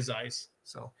like in his eyes.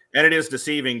 So, and it is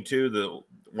deceiving too.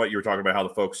 What you were talking about, how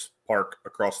the folks park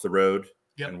across the road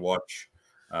and watch.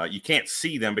 You can't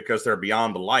see them because they're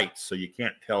beyond the lights, so you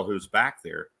can't tell who's back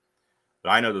there. But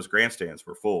I know those grandstands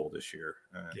were full this year.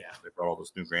 They brought all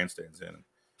those new grandstands in.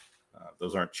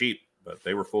 Those aren't cheap, but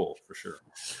they were full for sure.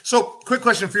 So, quick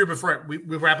question for you before we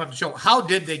wrap up the show. How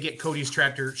did they get Cody's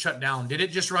tractor shut down? Did it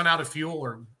just run out of fuel,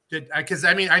 or because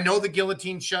I know the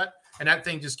guillotine shut and that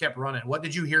thing just kept running. What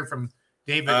did you hear from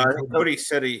David? Cody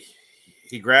said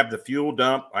he grabbed the fuel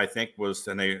dump, I think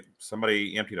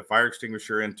somebody emptied a fire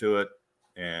extinguisher into it,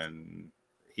 and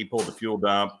he pulled the fuel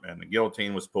dump, and the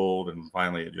guillotine was pulled, and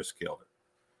finally it just killed it.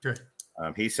 Good.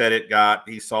 He said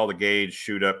he saw the gauge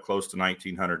shoot up close to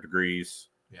 1900 degrees.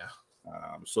 Yeah.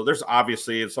 So there's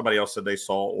obviously, and somebody else said they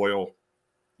saw oil,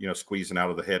 squeezing out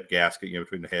of the head gasket,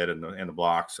 between the head and the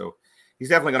block. So he's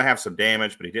definitely going to have some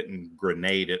damage, but he didn't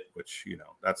grenade it, which,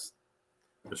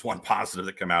 there's one positive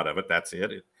that come out of it. That's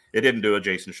it. It didn't do a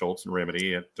Jason Schultz and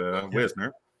Remedy at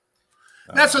Wisner.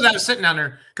 That's what I was sitting down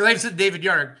there, because I said, David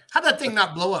Yard, how'd that thing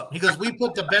not blow up? He goes, we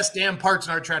put the best damn parts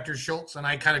in our tractor, Schultz. And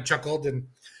I kind of chuckled, and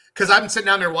because I'm sitting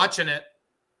down there watching it,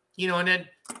 and then,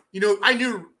 I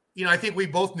knew, I think we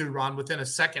both knew, Ron, within a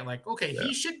second, like, okay,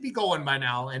 he should be going by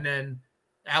now. And then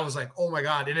I was like, oh my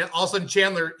God. And then all of a sudden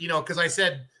Chandler, because I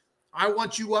said, I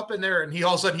want you up in there. And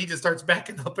all of a sudden he just starts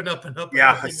backing up and up and up.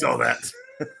 Yeah, I saw that.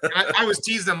 I was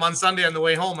teasing him on Sunday on the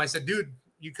way home. I said, dude,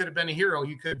 you could have been a hero.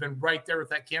 You could have been right there with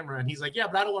that camera. And he's like, yeah,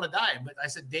 but I don't want to die. But I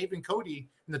said, Dave and Cody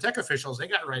and the tech officials, they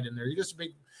got right in there.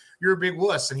 You're a big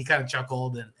wuss. And he kind of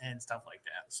chuckled and stuff like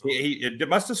that. So it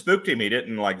must have spooked him. He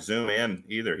didn't zoom in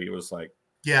either. He was like,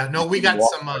 yeah, no, we got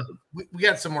some, we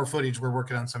got some more footage. We're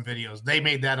working on some videos. They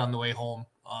made that on the way home.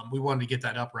 We wanted to get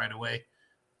that up right away.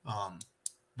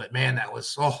 But man, that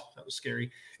was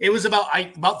scary. It was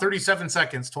about 37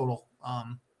 seconds total.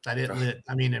 That it lit.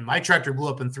 I mean, and my tractor blew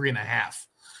up in 3.5.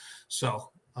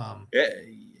 So,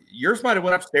 yours might have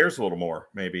went upstairs a little more,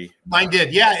 maybe. Mine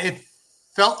did. Yeah, it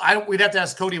felt. We'd have to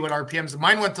ask Cody what RPMs.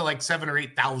 Mine went to like 7,000 or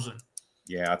 8,000.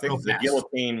 Yeah, I think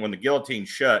guillotine. When the guillotine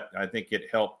shut, I think it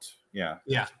helped. Yeah.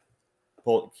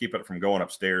 Keep it from going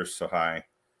upstairs so high.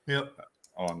 Yep.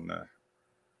 On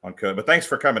Cody, but thanks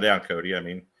for coming down, Cody. I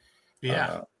mean, he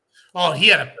had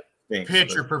a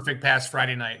picture perfect pass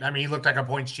Friday night. I mean, he looked like a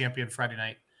points champion Friday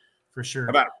night for sure.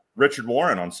 Richard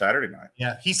Warren on Saturday night.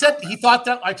 Yeah, he said he thought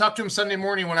that. I talked to him Sunday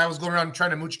morning when I was going around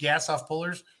trying to mooch gas off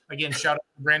pullers. Again, shout out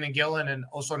to Brandon Gillen and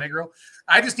Oso Negro.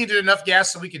 I just needed enough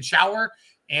gas so we could shower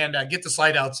and get the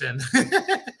slide outs in.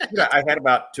 Yeah, I had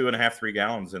about 2.5, 3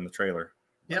 gallons in the trailer.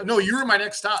 Yeah, no, you were my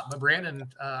next stop, but Brandon,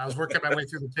 I was working my way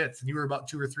through the pits, and you were about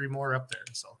 2 or 3 more up there.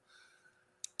 So,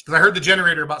 because I heard the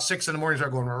generator about 6 in the morning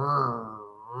start going, rrr,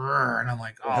 rrr, and I'm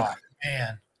like, oh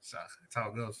man, so that's how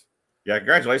it goes. Yeah,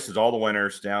 congratulations to all the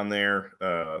winners down there.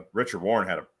 Richard Warren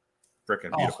had a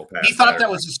freaking beautiful pass. He thought that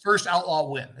was his first outlaw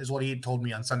win, is what he had told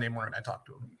me on Sunday morning. I talked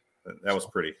to him. That was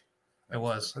pretty. It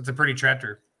was. It's a pretty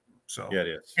tractor. So yeah, it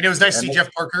is. And it was nice to see Jeff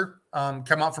Parker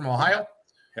come out from Ohio.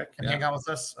 Heck, and hang out with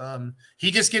us. He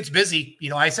just gets busy. You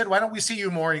know, I said, why don't we see you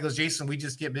more? And he goes, Jason, we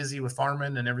just get busy with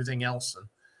farming and everything else.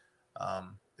 And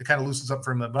it kind of loosens up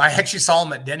for him. But I actually saw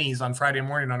him at Denny's on Friday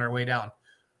morning on our way down.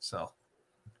 So,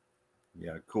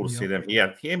 yeah, cool to see them.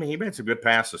 He made some good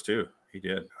passes too. He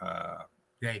did.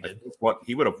 Yeah, he did. What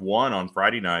he would have won on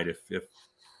Friday night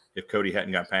if Cody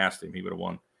hadn't got past him, he would have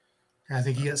won. I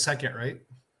think he got second, right?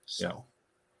 So. Yeah.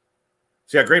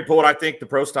 So yeah, great pull. I think the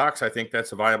pro stocks, I think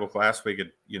that's a viable class we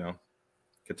could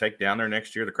take down there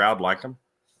next year. The crowd liked them.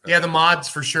 Yeah, the mods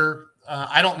for sure.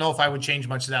 I don't know if I would change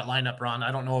much of that lineup, Ron.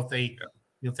 I don't know if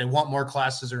they want more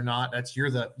classes or not. That's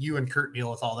you and Kurt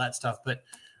deal with all that stuff. But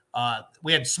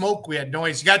we had smoke, we had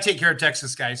noise. You got to take care of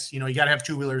Texas guys. You got to have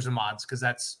 2-wheelers and mods because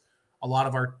that's a lot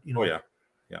of our.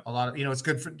 A lot of it's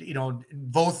good for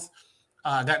both.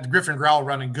 Got the Griffin Growl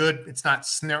running good. It's not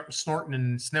snorting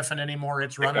and sniffing anymore.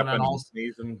 It's running on all.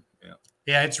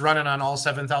 Yeah, it's running on all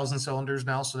 7,000 cylinders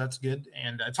now, so that's good.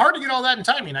 And it's hard to get all that in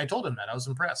timing. I told him that. I was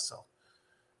impressed. So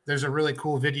there's a really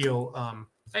cool video.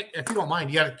 If you don't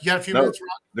mind, you got a few minutes. Ron?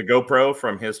 The GoPro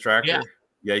from his tractor.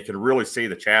 Yeah, you can really see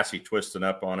the chassis twisting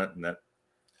up on it, and that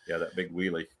big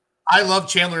wheelie. I love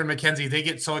Chandler and Mackenzie. They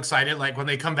get so excited, like when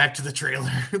they come back to the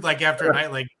trailer, like after a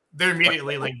night, like they're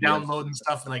immediately like downloading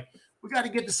stuff and like. We got to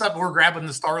get this up. We're grabbing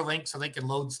the Starlink so they can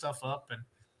load stuff up. And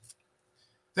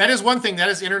that is one thing. That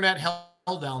is internet hell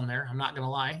down there. I'm not going to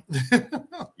lie.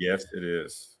 Yes, it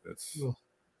is.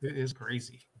 It is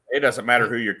crazy. It doesn't matter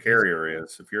who your carrier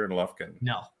is. If you're in Lufkin.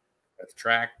 No. At the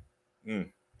track,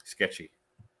 sketchy.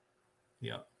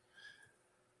 Yeah.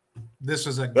 This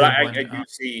was a good one. But I do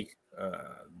see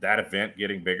that event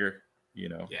getting bigger.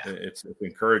 It's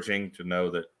encouraging to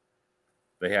know that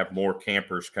they have more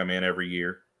campers come in every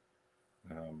year.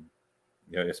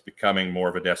 It's becoming more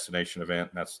of a destination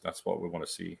event. And that's what we want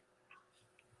to see.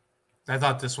 I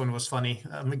thought this one was funny.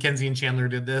 Mackenzie and Chandler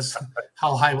did this.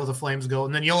 How high will the flames go?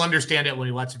 And then you'll understand it when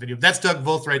you watch the video. That's Doug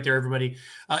Voth right there, everybody.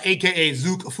 AKA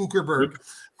Zook Fukerberg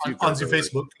on the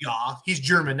Facebook. Yeah, he's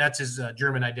German. That's his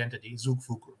German identity, Zook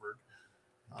Fukerberg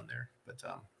on there. But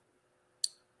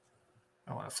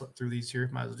I want to flip through these here.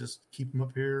 Might as well just keep them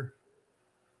up here.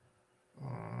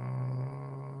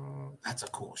 That's a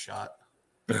cool shot.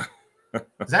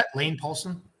 Is that Lane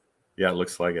Paulson? Yeah, it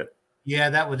looks like it. Yeah,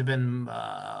 that would have been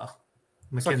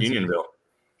it's like Unionville.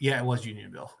 Yeah, it was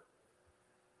Unionville.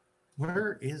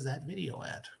 Where is that video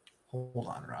at? Hold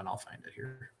on, Ron. I'll find it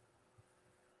here.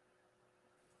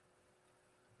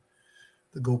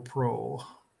 The GoPro.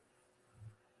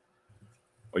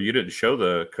 Well, you didn't show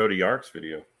the Cody Yarks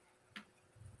video,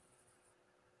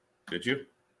 did you?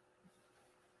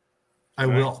 I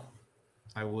will.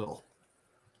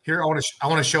 Here, I want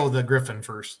to show the Griffin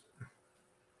first.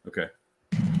 Okay.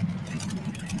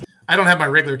 I don't have my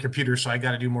regular computer, so I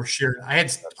got to do more share. I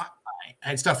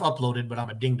had stuff uploaded, but I'm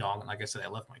a ding dong. Like I said, I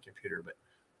left my computer, but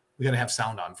we got to have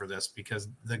sound on for this because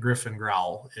the Griffin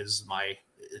Growl is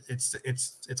it's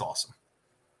awesome.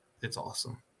 It's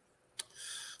awesome.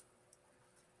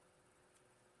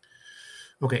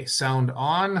 Okay, sound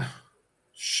on.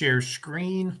 Share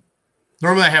screen.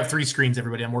 Normally I have 3 screens,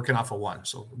 everybody. I'm working off of 1,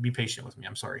 so be patient with me.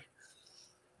 I'm sorry.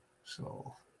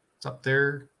 So it's up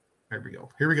there. There we go.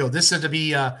 Here we go. This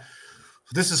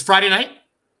is Friday night.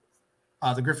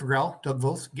 The Griffin Growl, Doug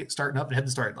Voth, starting up and head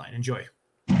the start line. Enjoy.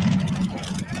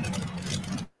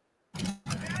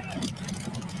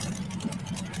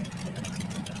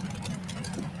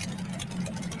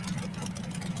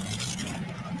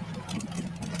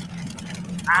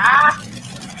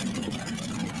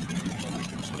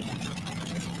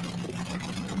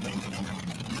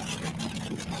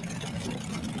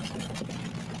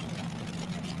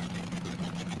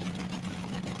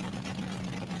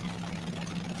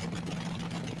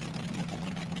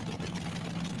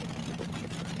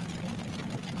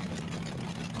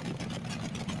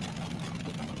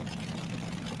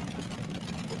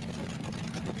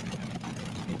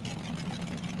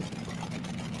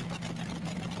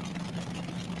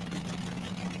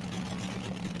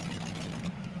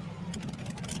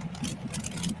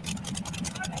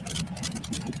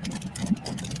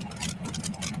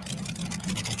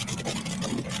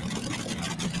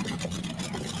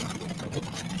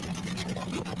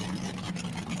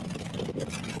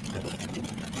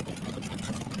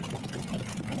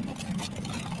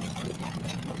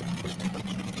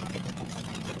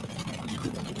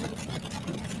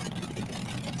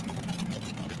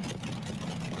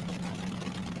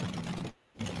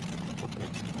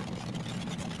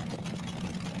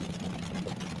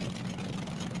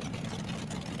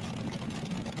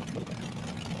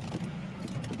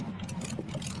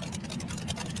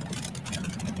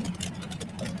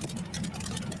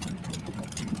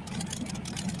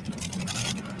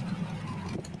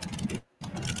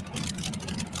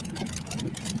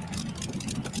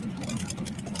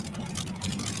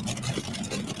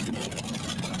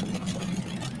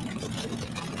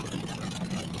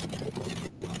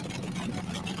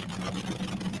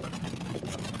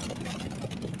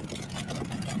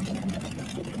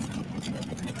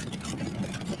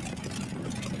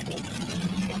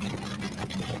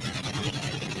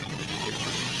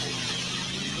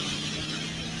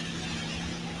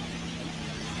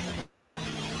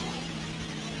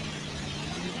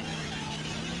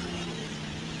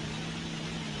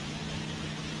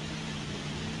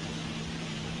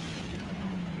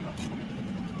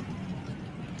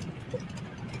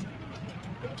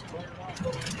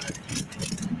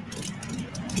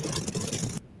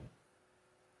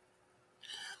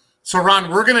 So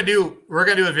Ron, we're gonna do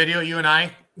a video, you and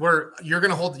I, where you're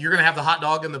gonna have the hot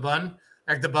dog in the bun,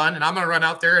 and I'm gonna run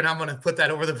out there and I'm gonna put that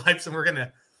over the pipes, and you're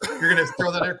gonna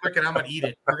throw that there quick, and I'm gonna eat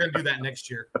it. We're gonna do that next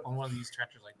year on one of these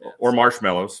tractors like that. Or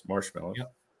marshmallows.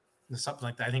 Yep. Something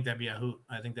like that. I think that'd be a hoot.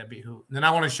 And then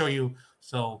I want to show you.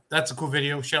 So that's a cool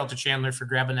video. Shout out to Chandler for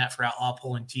grabbing that for Outlaw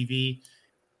Pulling TV.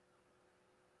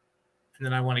 And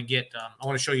then I want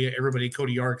to show you everybody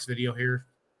Cody Yarrick's video here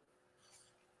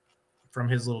from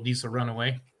his little diesel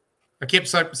runaway. I kept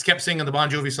singing the Bon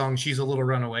Jovi song, She's a Little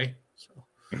Runaway. So.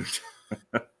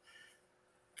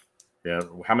 Yeah.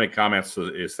 How many comments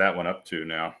is that one up to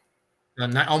now?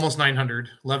 Almost 900,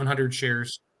 1,100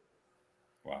 shares.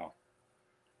 Wow.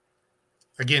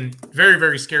 Again, very,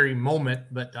 very scary moment,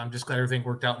 but I'm just glad everything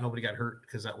worked out. Nobody got hurt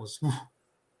because that was.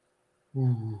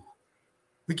 Ooh.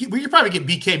 We could probably get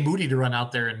BK Moody to run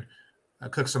out there and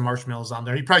cook some marshmallows on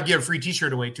there. He'd probably give a free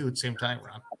T-shirt away too at the same time,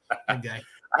 Ron. Good guy.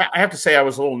 I have to say I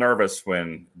was a little nervous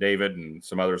when David and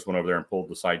some others went over there and pulled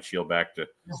the side shield back to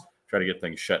try to get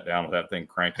things shut down with that thing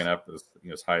cranking up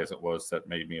as high as it was. That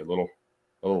made me a little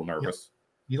nervous.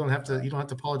 Yep. You don't have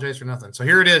to apologize for nothing. So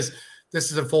here it is.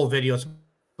 This is a full video. It's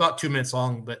about 2 minutes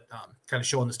long, but kind of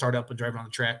showing the startup and driving on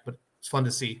the track, but it's fun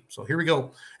to see. So here we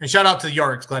go. And shout out to the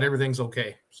Yarricks. Glad everything's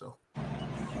okay. So.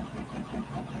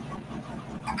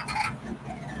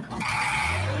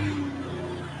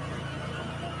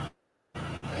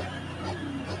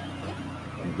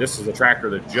 And this is a tractor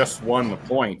that just won the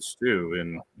points too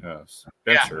in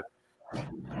Spencer.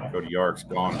 Cody Yarrick's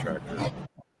Gone tractor.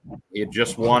 It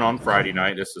just won on Friday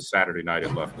night. This is Saturday night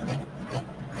at Lufkin.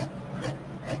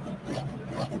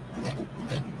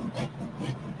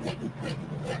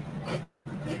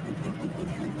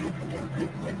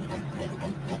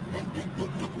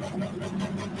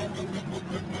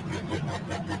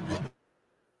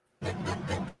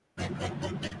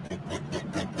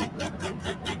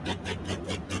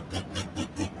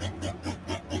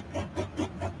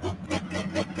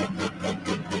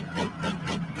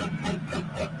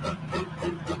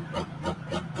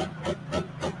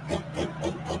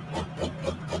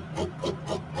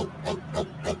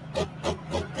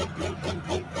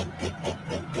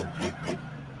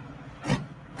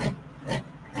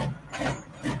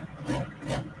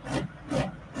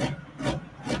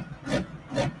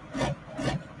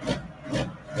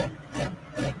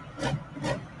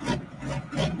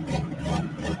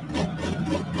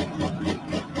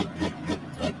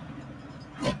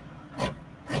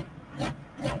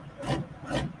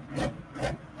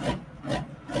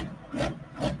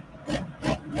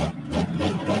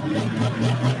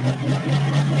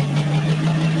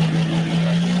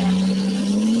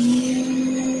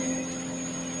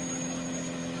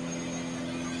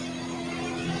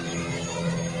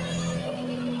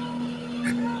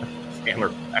 Chandler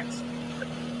backs.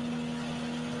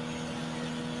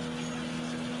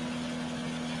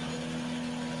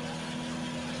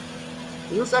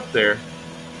 Who's up there?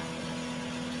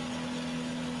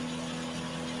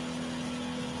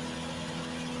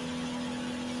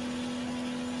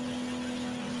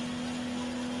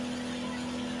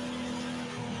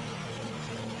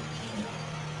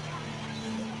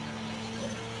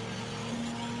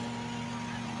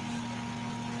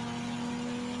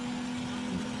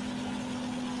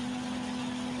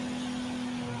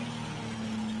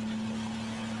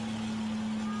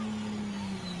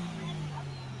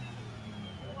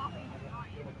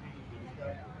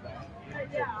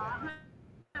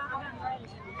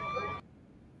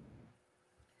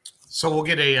 So we'll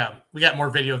get we got more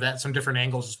video of that, some different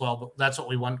angles as well, but that's what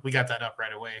we want. We got that up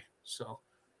right away. So,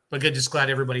 but good, just glad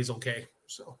everybody's okay.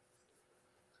 So,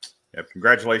 yeah,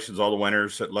 congratulations all the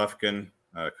winners at Lufkin.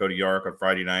 Cody Yarrick on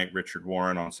Friday night, Richard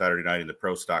Warren on Saturday night in the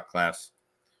pro stock class.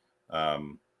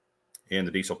 In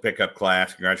the diesel pickup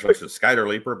class, congratulations to Skyler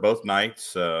Leaper, both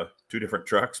nights, 2 different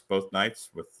trucks, both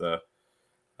nights with the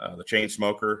chain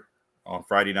smoker on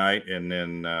Friday night, and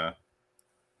then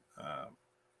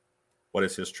what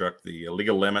is his truck? The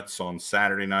Legal Limits on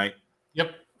Saturday night.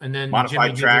 Yep. And then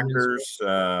Modified Tractors,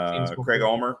 Craig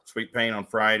Ulmer, Sweet Pain on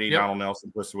Friday, Yep. Donald Nelson,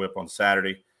 Twisted Whip on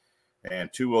Saturday, and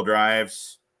 2-wheel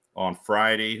drives on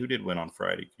Friday. Who did win on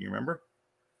Friday? Can you remember?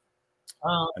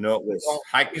 I know it was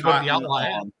High Cotton. I'm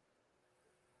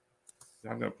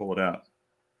going to pull it out.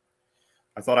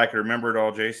 I thought I could remember it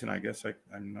all, Jason. I guess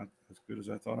I'm not as good as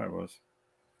I thought I was.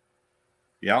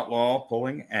 The Outlaw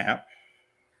Pulling app.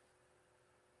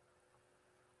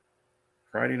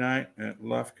 Friday night at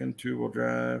Lufkin, 2-wheel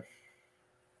drive.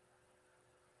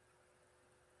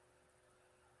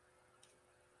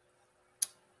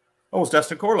 Oh, it's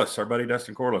Dustin Corliss, our buddy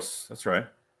Dustin Corliss. That's right.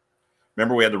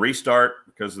 Remember, we had the restart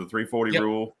because of the 340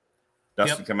 rule.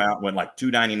 Dustin come out, went like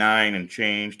 299 and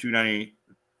change,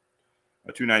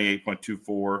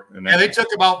 298.24. And then they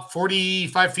took about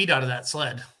 45 feet out of that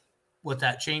sled with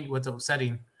that change, with the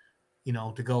setting,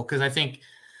 to go. Because I think,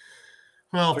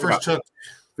 first took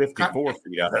 54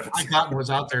 feet out of it. Cotton was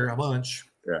out there a bunch.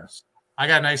 Yes. I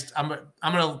got a nice. I'm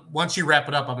gonna once you wrap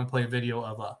it up, I'm gonna play a video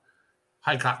of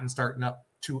High Cotton starting up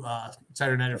to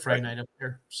Saturday night and Friday night up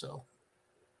there. So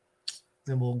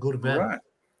then we'll go to bed. All right.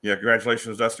 Yeah,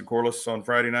 congratulations, Dustin Corliss on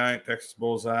Friday night, Texas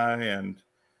Bullseye, and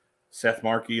Seth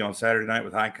Markey on Saturday night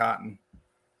with High Cotton.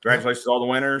 Congratulations to all the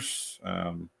winners.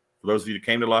 For those of you that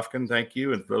came to Lufkin, thank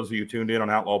you. And for those of you who tuned in on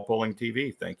Outlawed Pulling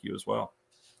TV, thank you as well.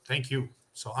 Thank you.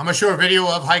 So I'm going to show a video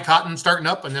of High Cotton starting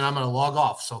up, and then I'm going to log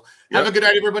off. So have a good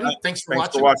night, everybody. Thanks for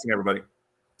watching, everybody.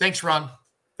 Thanks, Ron.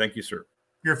 Thank you, sir.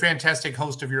 You're a fantastic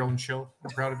host of your own show.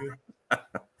 I'm proud of you.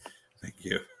 Thank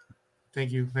you.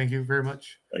 Thank you. Thank you very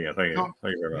much. Thank you very much.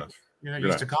 You're not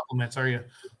used to compliments, are you?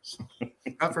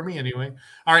 Not for me, anyway.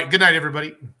 All right. Good night,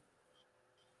 everybody.